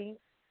breath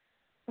stinks.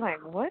 Like,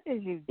 what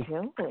is you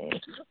doing?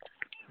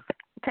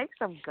 Take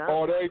some gum.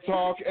 Oh, they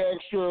talk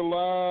extra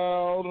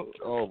loud.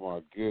 Oh,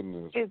 my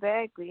goodness.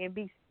 Exactly, and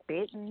be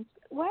spitting.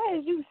 Why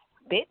is you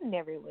spitting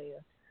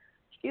everywhere?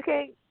 You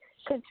can't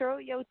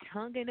control your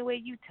tongue in the way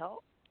you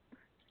talk.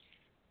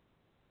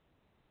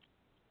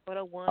 Or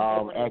the ones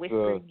that want to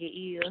whisper in your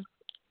ear.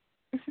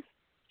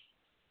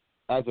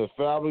 As a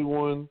family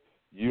one,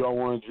 you don't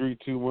want to drink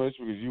too much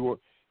because you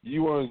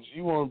want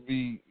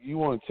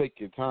to take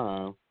your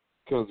time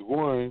because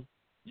one,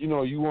 you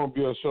want to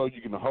be able to show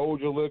you can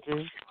hold your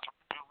liquor,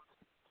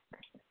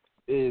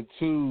 and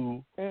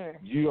two,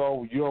 you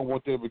don't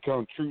want that to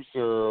become truth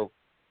serum,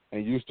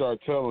 and you start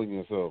telling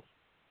yourself,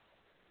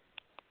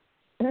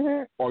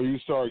 or you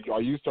start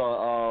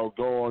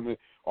going,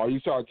 or you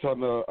start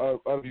telling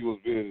other people's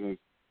business.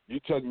 You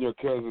telling your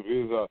cousin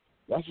business.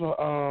 That's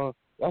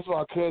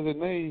why cousin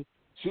Nayy.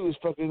 She was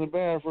fucking in the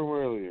bathroom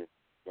earlier.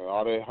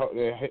 All that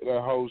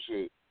whole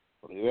shit.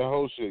 That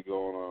whole shit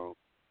going on.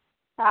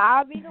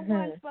 I'll be the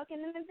one fucking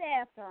in the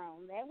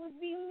bathroom. That would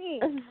be me.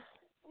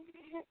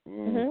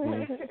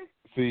 Mm-hmm.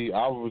 See,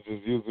 I was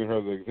just using her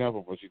as an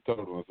example, but she told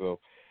herself.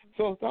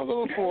 So that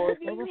was number 4.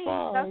 Number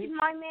 5. That's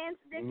my man's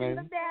dick in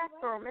the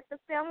bathroom at the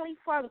family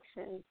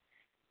function.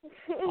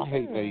 I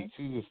hate Nayy.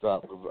 She just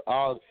stopped.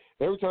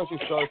 Every time she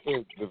starts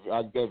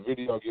that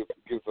video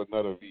gets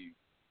another view.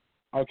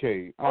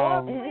 Okay,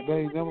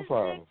 number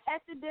 5.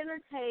 At the dinner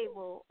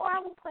table. Or I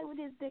will play with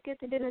his dick at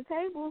the dinner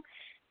table.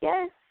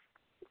 Yes,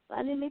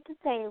 underneath the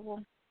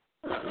table.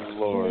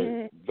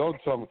 Lord,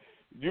 don't tell me.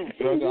 You've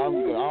done that. I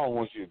don't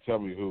want you to tell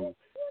me who.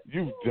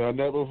 You've done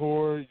that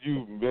before?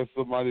 You met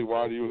somebody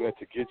while you were at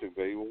the kitchen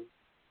table?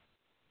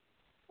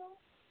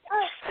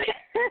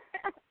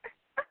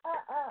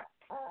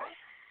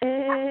 I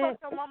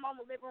fucked on my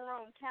mama's living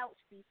room couch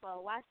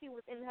before while she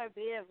was in her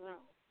bedroom.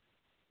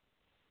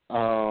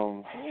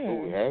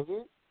 Who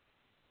hasn't?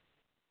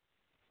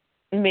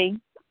 Me.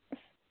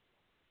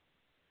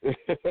 But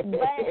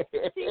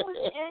she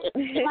was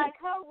in, like,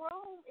 her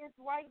room is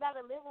right by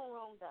the living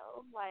room,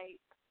 though. Like,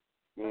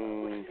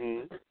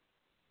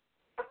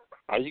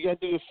 all you gotta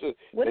do is sit.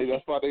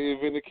 That's why they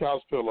invented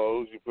couch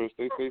pillows. You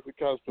stay facing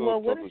couch pillows.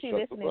 Well, what if she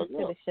listening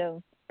to the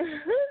show?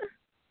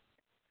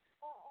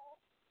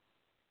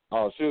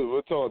 Oh, shoot,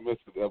 we're talking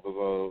missed the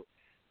episode.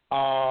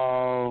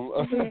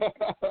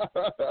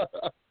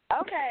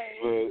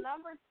 Okay,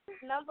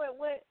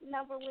 what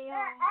number we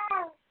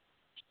on?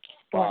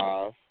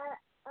 5.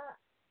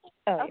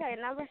 Okay,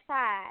 number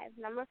 5.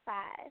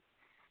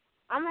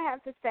 I'm gonna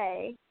have to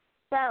say,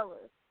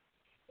 fellas,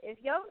 if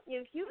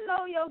you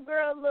know your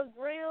girl look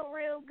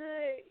real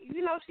good,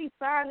 she's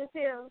fine as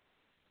hell.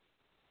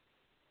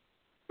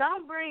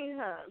 Don't bring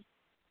her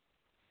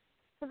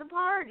to the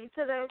party,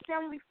 to the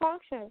family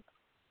function.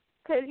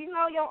 Because you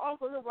know your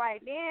uncles are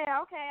like,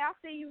 yeah, okay, I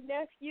see you,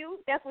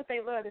 nephew. That's what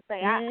they love to say.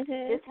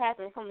 This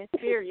happened from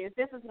experience.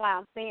 This is why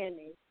I'm saying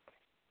this.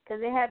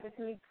 Because it happened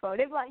to me before.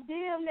 They be like,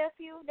 damn,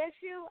 nephew, that's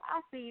you?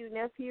 I see you,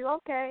 nephew.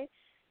 Okay.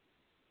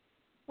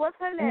 What's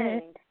her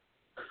name?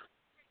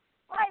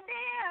 Like,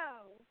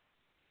 damn.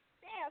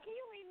 Damn, can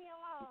you leave me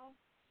alone?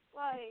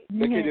 Like,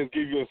 they can just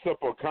give you a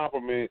simple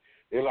compliment.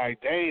 They're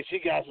like, dang, she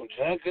got some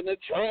junk in the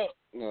trunk.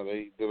 You know,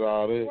 they did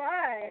all this.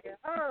 right.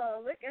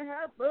 Oh, look at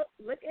her book.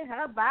 Look at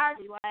her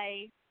body.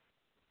 Like,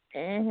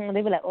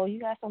 They be like, oh, you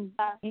got some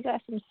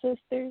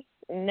sisters?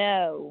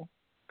 No.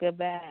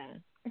 Goodbye.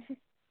 I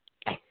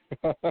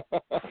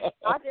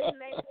just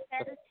mentioned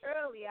that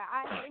earlier.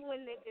 I hate when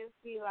niggas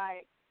be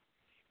like,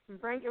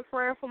 bring your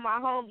friend for my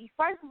homie.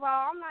 First of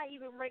all, I'm not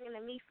even bringing the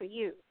meat for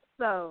you.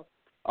 So.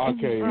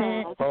 Okay.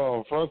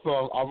 First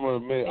off, I'm gonna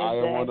admit I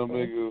am one of them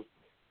niggas.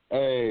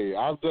 Hey,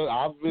 I've been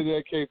in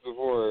that case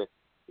before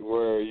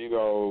where you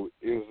know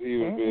it's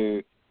either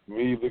been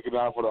me looking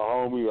out for the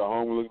homie or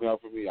homie looking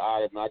out for me.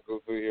 I am not gonna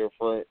sit here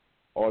front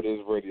on this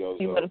radio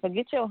show. You better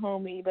forget your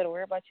homie. You better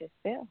worry about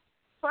yourself.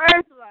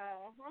 First of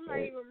all, I'm not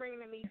even bringing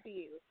the meat for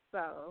you.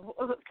 So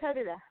cut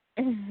it out.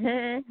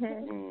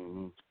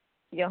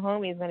 Your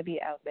homie is gonna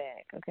be out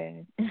back.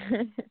 Okay.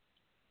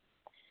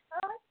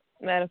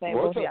 Matter of fact,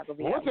 both of y'all gonna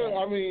be out back.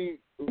 I mean,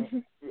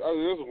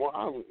 there's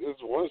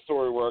one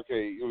story where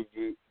it was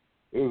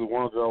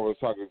one girl I was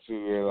talking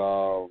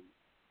to,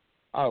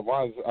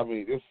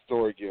 and this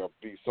story can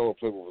be so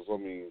applicable. So, I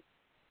mean,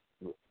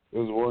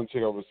 there was one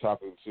chick I was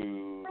talking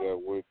to that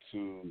went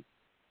to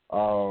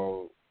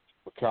a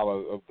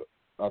college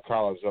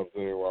up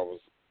there where I was,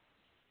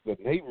 the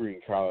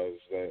neighboring college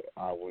that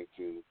I went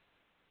to.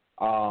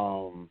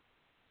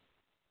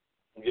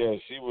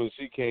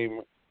 She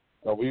came.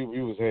 We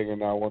was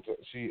hanging out one time.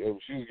 She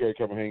was gonna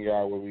come and hang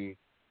out with me,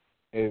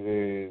 and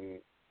then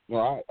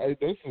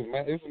this is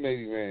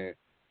maybe man,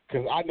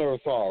 because I never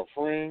saw a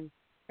friend,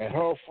 and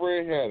her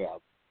friend had a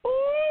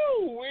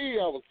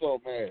I was so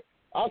mad.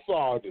 I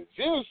saw the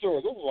gym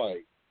shorts. I was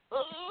like,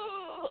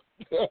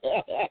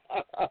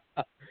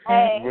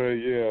 hey. But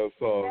yeah,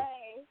 so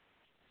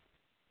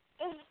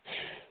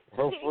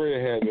her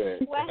friend had that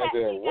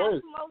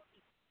work.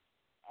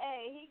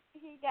 Hey,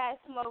 he got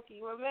Smokey.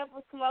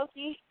 Remember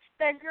Smokey?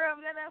 That girl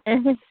met up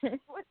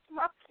with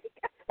Smokey.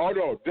 Oh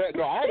no,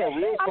 I had a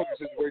real Smokey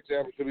situation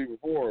happen to me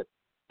before.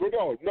 But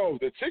no,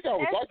 the chick I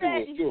was talking to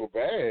was still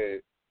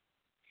bad.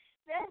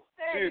 That's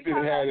she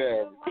didn't have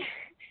that.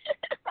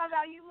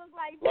 You look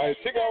like the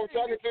chick I was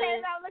talking to,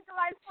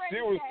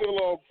 she was still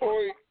on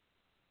point.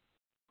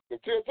 The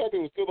chick I was talking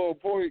to was still on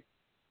point,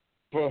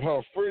 but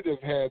her friend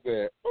just had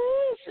that.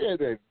 She had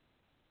that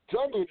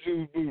jungle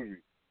juice booty.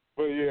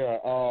 But yeah,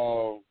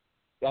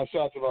 I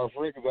shot to my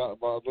friend because I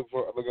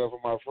look out for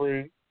my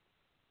friend.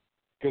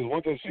 Because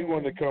one time she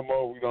wanted to come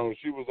over, you know,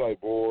 she was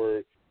like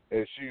bored,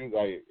 and she was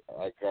like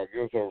I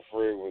guess her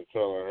friend was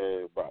telling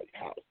her about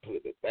how to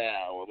put it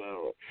down,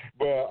 whatever.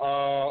 But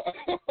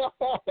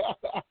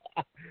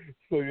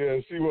so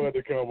yeah, she wanted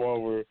to come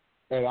over,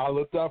 and I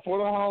looked out for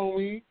the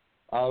homie.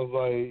 I was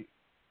like,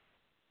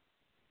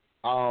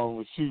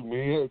 shoot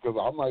me, because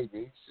I'm like,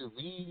 shoot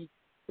me.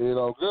 You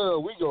know,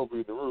 girl, we gonna be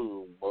in the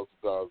room most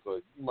of the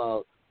time,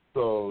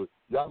 so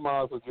y'all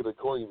might as well get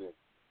acquainted.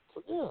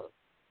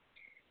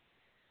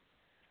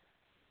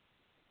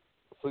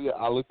 So yeah,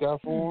 I looked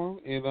out for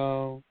him,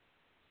 and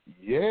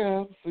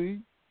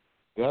see,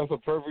 that's a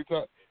perfect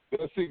time.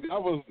 See,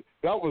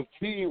 that was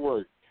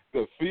teamwork.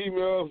 The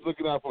females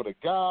looking out for the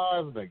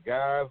guys, and the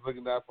guys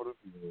looking out for the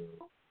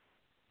females.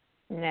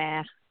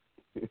 Nah.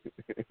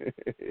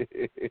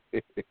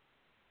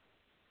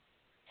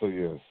 So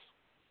yes.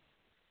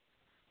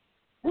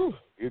 Whew,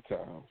 good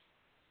times.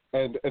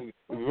 And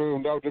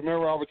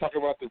remember I was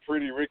talking about the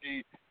Pretty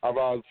Ricky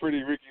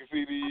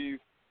CDs?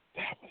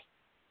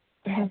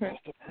 That was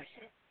the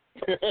person.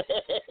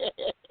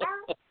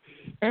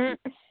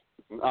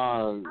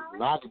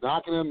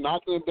 Knocking them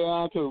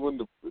down to when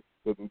the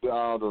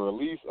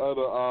release of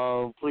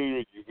the Pretty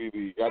Ricky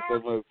CD. Got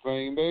them the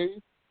same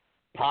day,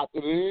 popped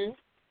it in.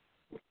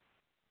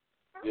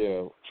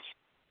 Yeah.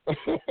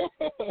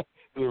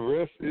 The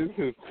rest is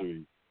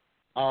history.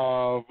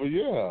 But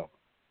yeah.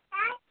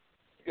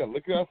 You gotta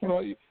look out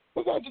for you.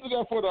 Look out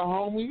for the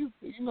homies.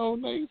 You know,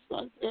 Nayy,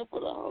 like that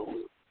for the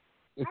homies.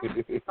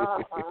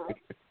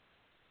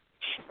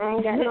 I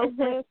ain't got no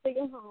plans for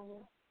your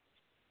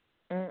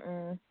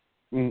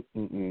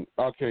homies.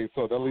 Okay,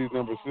 so that leaves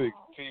number 6.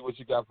 T, what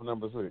you got for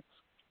number 6?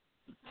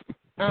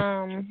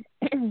 I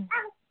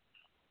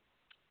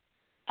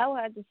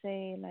would have to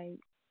say, like,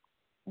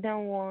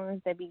 them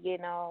ones that be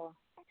getting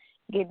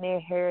their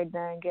hair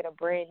done, get a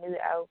brand new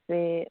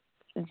outfit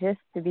just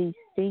to be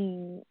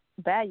seen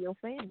by your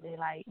family.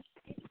 Like,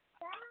 yes,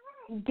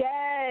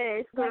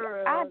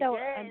 girl. Like, I don't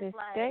understand.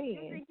 understand.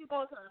 You think you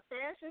go to a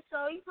fashion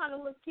show, you trying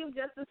to look cute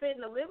just to sit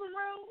in the living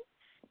room?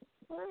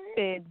 What?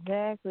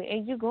 Exactly.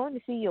 And you're going to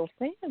see your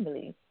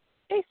family.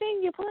 They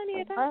seen you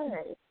plenty of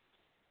times.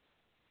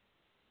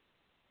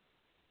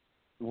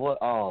 What?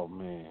 Oh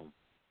man.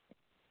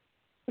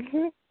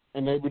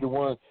 And they be the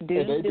ones.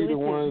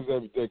 Ones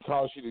that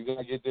cost you to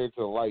not get there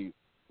till like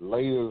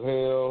late as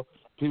hell.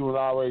 People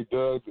already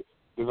dug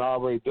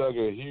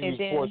a huge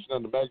portion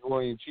of the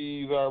macaroni and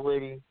cheese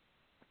already.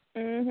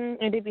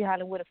 And they be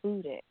hollering where the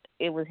food at.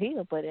 It was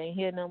here, but it ain't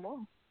here no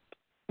more.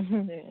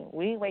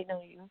 We ain't waiting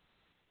on you.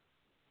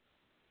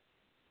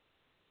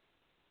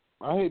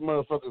 I hate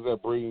motherfuckers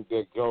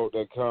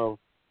that come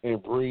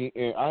and bring.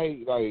 And I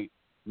hate, like,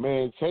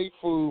 man, take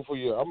food for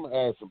your. I'm gonna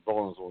add some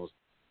bonus ones.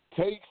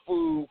 Take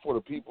food for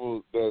the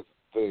people that's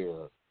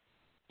there.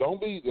 Don't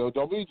be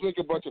drinking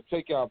a bunch of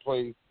takeout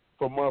plates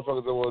for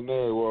motherfuckers that weren't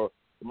there. Well,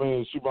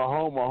 man, shoot, my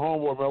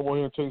homeboy, man, I want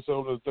him to take some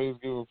of the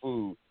Thanksgiving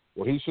food.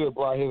 Well, he should have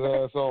brought his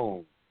ass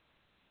on.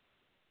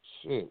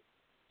 Shit.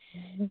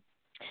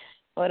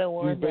 Or the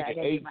ones that I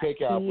ate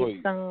takeout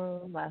plates.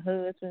 My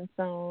husband's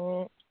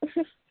song.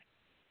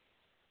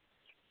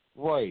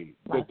 Right.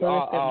 My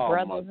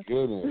husband's my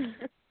goodness.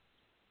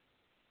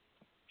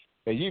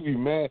 And you be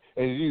mad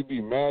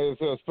as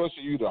hell,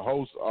 especially you the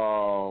host.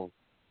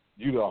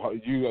 You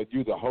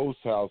the host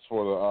house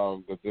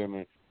for the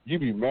dinner. You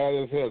be mad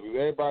as hell because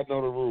everybody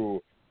know the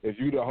rule. If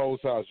you the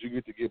host house, you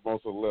get to get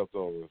most of the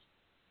leftovers.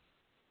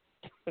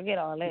 Forget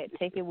all that.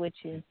 Take it with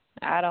you.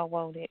 I don't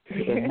want it.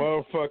 And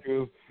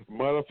motherfuckers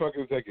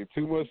taking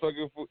too much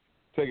fucking food,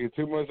 taking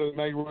too much of the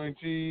macaroni and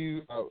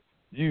cheese.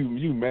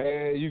 You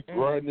mad? You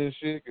grunting and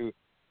shit because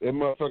that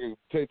motherfuckers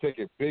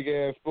taking big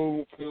ass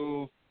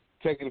spoonfuls,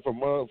 taking it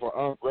from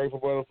ungrateful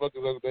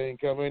motherfuckers that they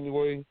ain't come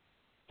anyway.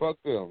 Fuck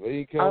them. They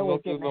ain't come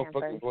no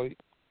fucking plate.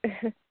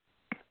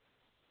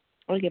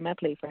 I'll get my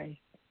plate first.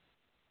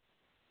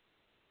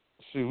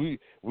 Shit,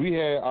 we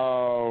had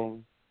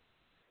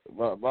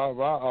my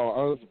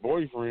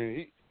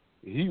boyfriend.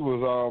 He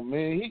was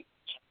man.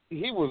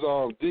 He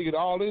was digging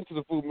all into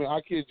the food, man.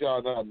 I kid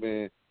y'all not,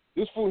 man.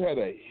 This food had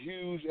a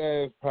huge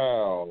ass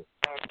pile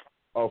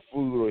of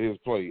food on his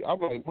plate. I'm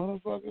like,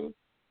 motherfucker,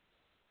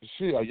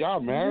 shit, are y'all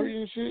married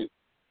and shit?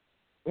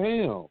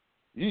 Damn,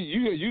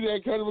 you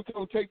that kind of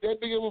come take that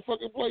big of a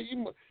fucking plate?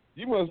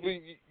 You must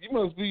be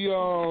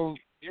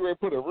you ready to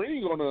put a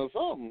ring on it or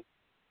something?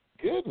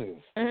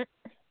 Goodness.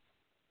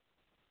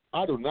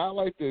 I do not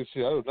like this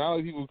shit. I do not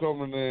like people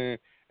coming in there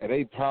and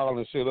they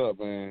piling shit up,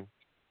 man.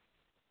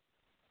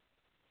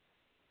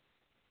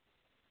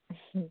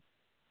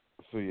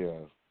 So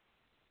yeah.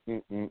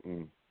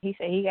 He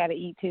said he got to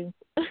eat too.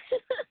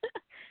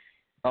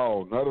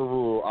 Oh, another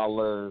rule I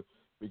learned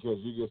because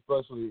you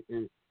especially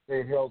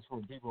it helps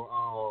from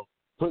people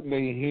putting their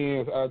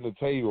hands on the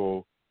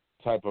table.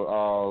 Type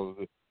of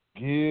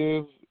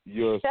give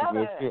your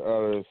significant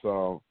other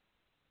some.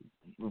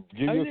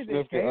 Give your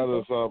significant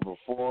other some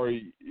before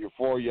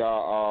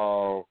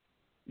y'all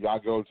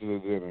go to the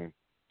dinner,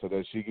 so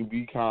that she can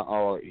be calm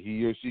or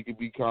he or she can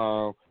be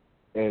calm,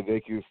 and they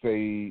can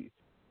stay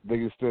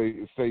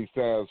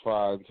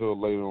satisfied until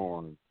later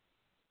on.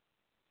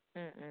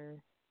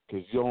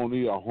 Because you don't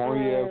need a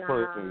horny ass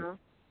person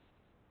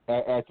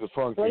at the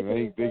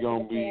function. They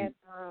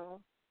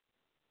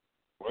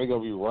gonna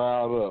be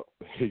riled up.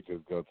 They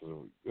just go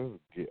to just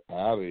get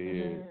out of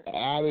here,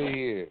 out of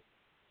here.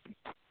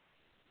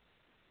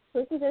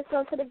 We can just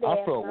go to the bathroom.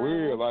 I felt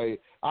weird.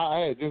 Like, I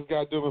had just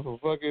got doing some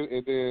fucking,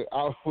 and then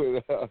I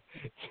went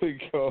to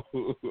go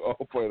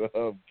open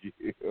up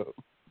give.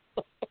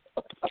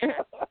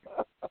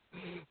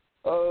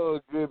 Oh,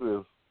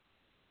 goodness.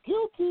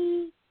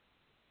 Guilty.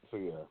 So,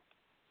 yeah.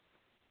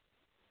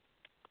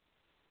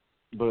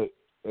 But,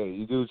 hey,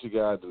 you do what you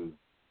got to do.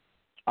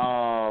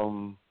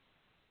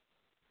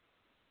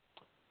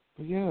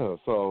 But, yeah,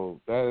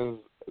 so that is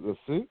the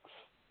 6th.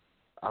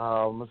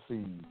 Let's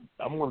see.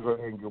 I'm going to go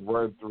ahead and get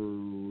right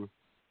through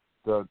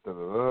the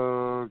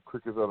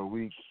crickets of the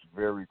week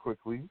very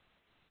quickly.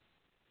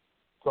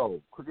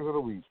 So, crickets of the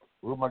week.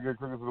 Who am I getting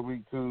crickets of the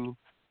week to?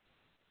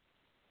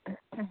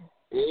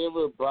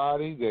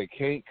 Everybody that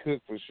can't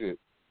cook for shit.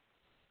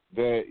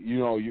 That,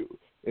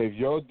 if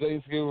your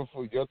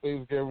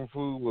Thanksgiving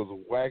food was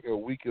whack or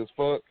weak as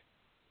fuck,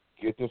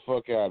 get the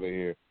fuck out of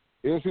here.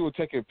 There's people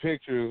taking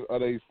pictures of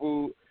their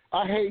food.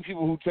 I hate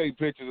people who take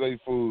pictures of their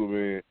food,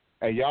 man.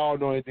 And y'all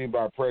know anything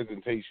about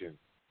presentation.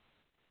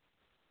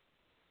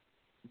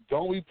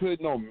 Don't be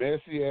putting no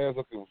messy ass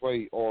looking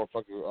plate on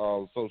fucking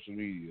social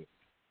media.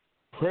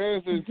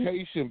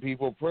 Presentation,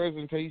 people,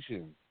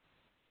 presentation.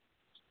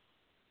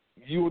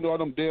 You know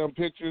them damn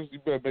pictures, you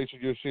better make sure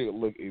your shit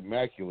look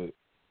immaculate.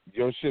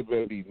 Your shit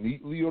better be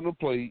neatly on the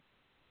plate.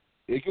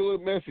 It can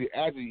look messy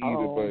after you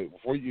eat it, but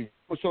before you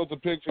show the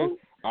picture,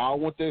 I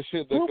don't want that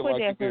shit looking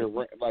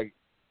like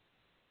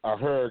a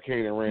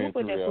hurricane and ran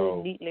through that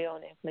food neatly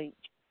on that plate?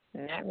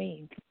 Not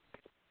me.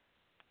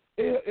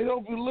 It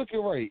don't be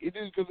looking right. It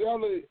is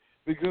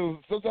because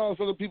sometimes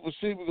other people's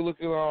shit be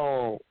looking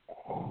all.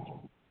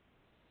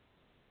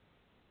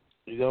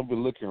 It don't be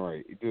looking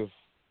right. It just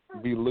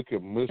be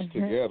looking mushed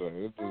together.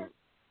 It just,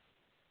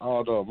 I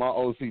don't know. My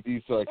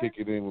OCD started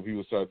kicking in when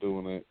people start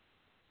doing that.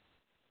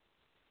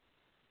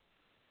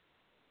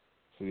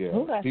 So yeah,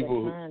 who got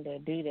people the time to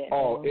do that?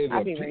 Oh,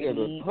 I be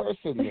the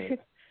person that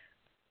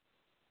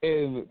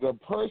And the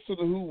person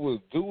who was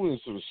doing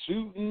some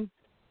shooting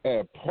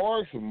at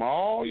Parks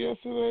Mall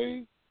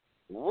yesterday,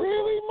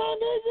 really, my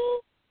nigga?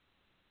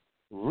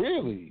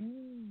 Really?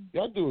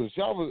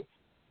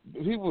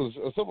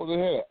 Someone that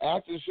had an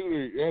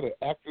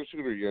active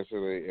shooter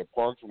yesterday at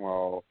Parks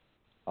Mall.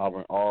 I'm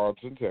in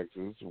Arlington,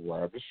 Texas,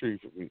 right up the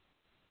street from me.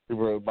 They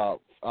were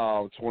about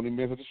 20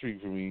 minutes up the street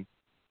from me.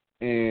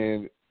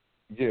 And,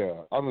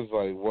 yeah, I'm just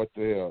like, what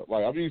the hell?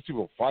 Like, I'm used to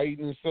people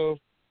fighting and stuff,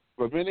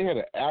 but, man, they had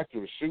an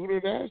active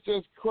shooter? That's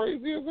just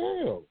crazy as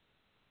hell.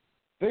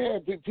 They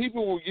had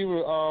people were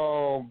giving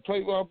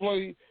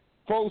play-by-play.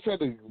 Folks had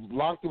to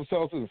lock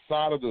themselves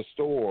inside of the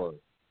store.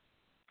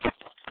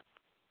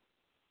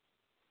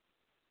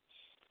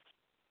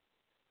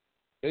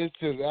 It's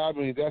just,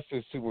 that's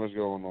just too much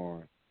going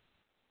on.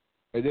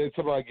 And then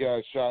somebody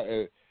got shot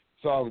at.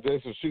 So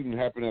there's some shooting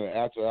happening at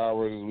after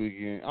hours this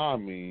weekend.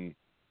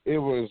 It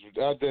was.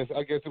 I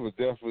guess it was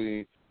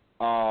definitely.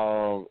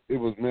 It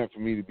was meant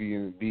for me to be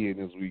in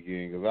this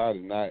weekend because I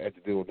did not have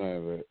to deal with none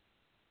of that.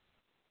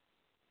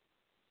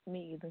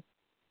 Me either.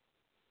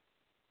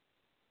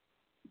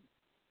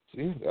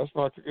 See, that's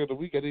my cricket of the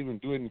week. I didn't even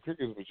do any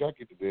crickets, but y'all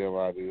get the damn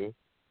idea.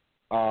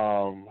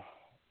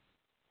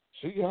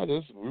 See,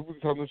 y'all, we're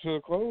coming to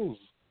a close.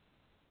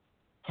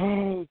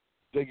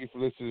 Thank you for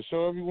listening to the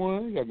show,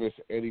 everyone. If you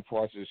missed any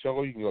parts of the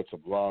show, you can go to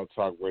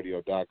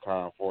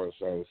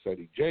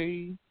blogtalkradio.com/Ceddy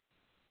J,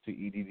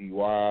 Ceddy,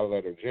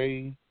 letter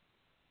J.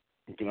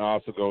 You can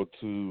also go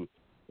to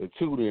the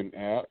TuneIn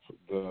app,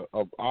 the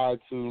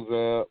iTunes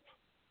app,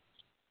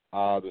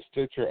 the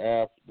Stitcher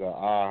app, the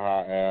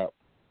AHA app.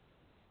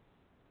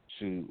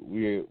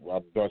 We're a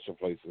bunch of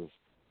places.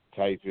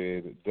 Type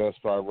in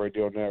Dustfire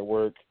Radio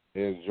Network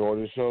and enjoy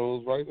the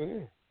shows right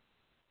there.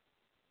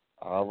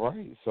 All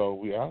right, so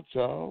we out,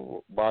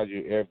 y'all. Mind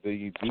you, everything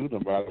you do, no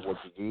matter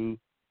what you do,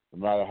 no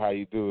matter how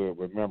you do it,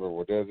 remember,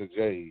 where there's a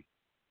J,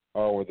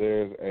 or where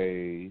there's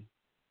a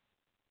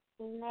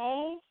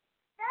Nayy,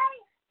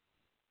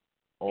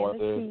 or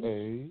there's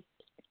a,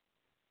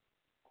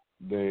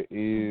 there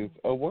is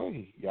a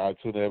way. Y'all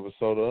tune the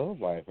episode of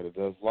Life at the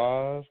Dust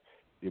Live.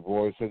 Your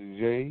boy Ceddy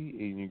J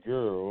and your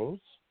girls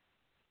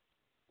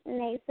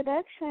Nayy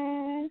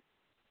Seduction,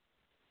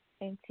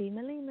 and Tee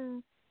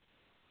Malinaaa.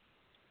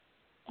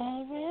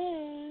 All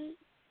right.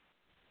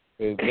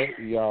 And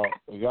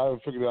y'all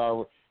figured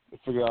out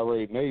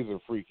already, Nay's a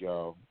freak,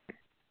 y'all.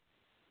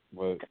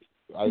 But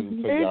I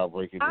didn't think y'all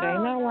break it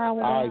down. All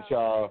right,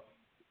 y'all.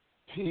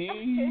 Peace.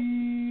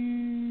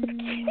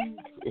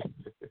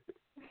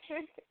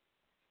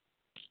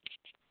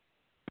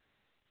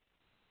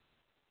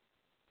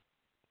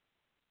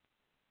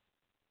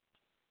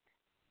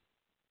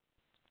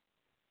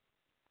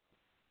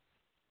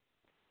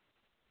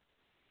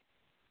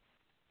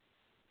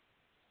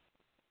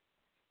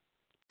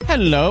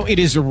 Hello, it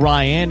is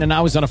Ryan, and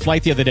I was on a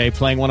flight the other day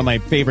playing one of my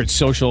favorite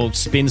social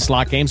spin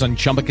slot games on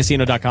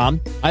ChumbaCasino.com.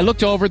 I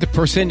looked over at the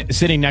person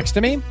sitting next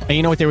to me, and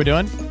you know what they were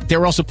doing? They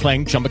were also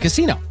playing Chumba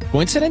Casino.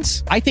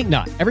 Coincidence? I think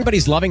not.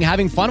 Everybody's loving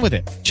having fun with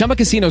it. Chumba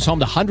Casino is home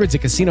to hundreds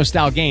of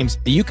casino-style games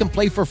that you can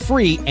play for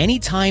free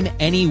anytime,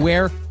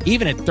 anywhere,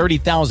 even at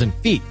 30,000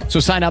 feet. So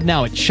sign up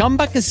now at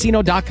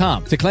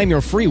ChumbaCasino.com to claim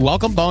your free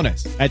welcome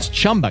bonus. That's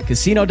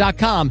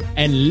ChumbaCasino.com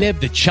and live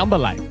the Chumba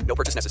life. No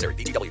purchase necessary.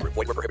 VGW. Void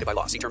where prohibited by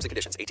law. See terms and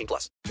conditions. 18+.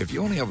 If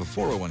you only have a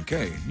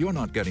 401k, you're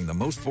not getting the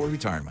most for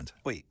retirement.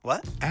 Wait,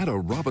 what? Add a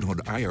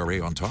Robinhood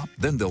IRA on top,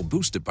 then they'll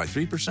boost it by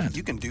 3%.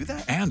 You can do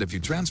that? And if you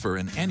transfer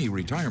in any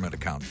retirement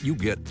account, you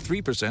get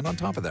 3% on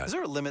top of that. Is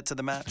there a limit to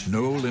the match?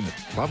 No limit.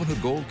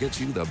 Robinhood Gold gets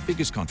you the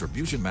biggest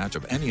contribution match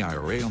of any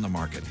IRA on the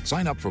market.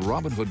 Sign up for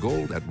Robinhood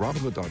Gold at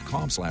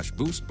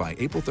Robinhood.com/boost by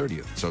April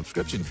 30th.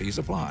 Subscription fees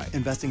apply.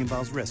 Investing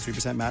involves risk.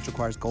 3% match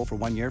requires gold for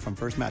 1 year from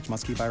first match.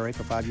 Must keep IRA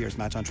for 5 years.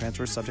 Match on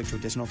transfers subject to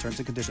additional terms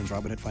and conditions.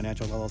 Robinhood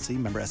Financial LLC,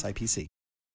 member SIPC.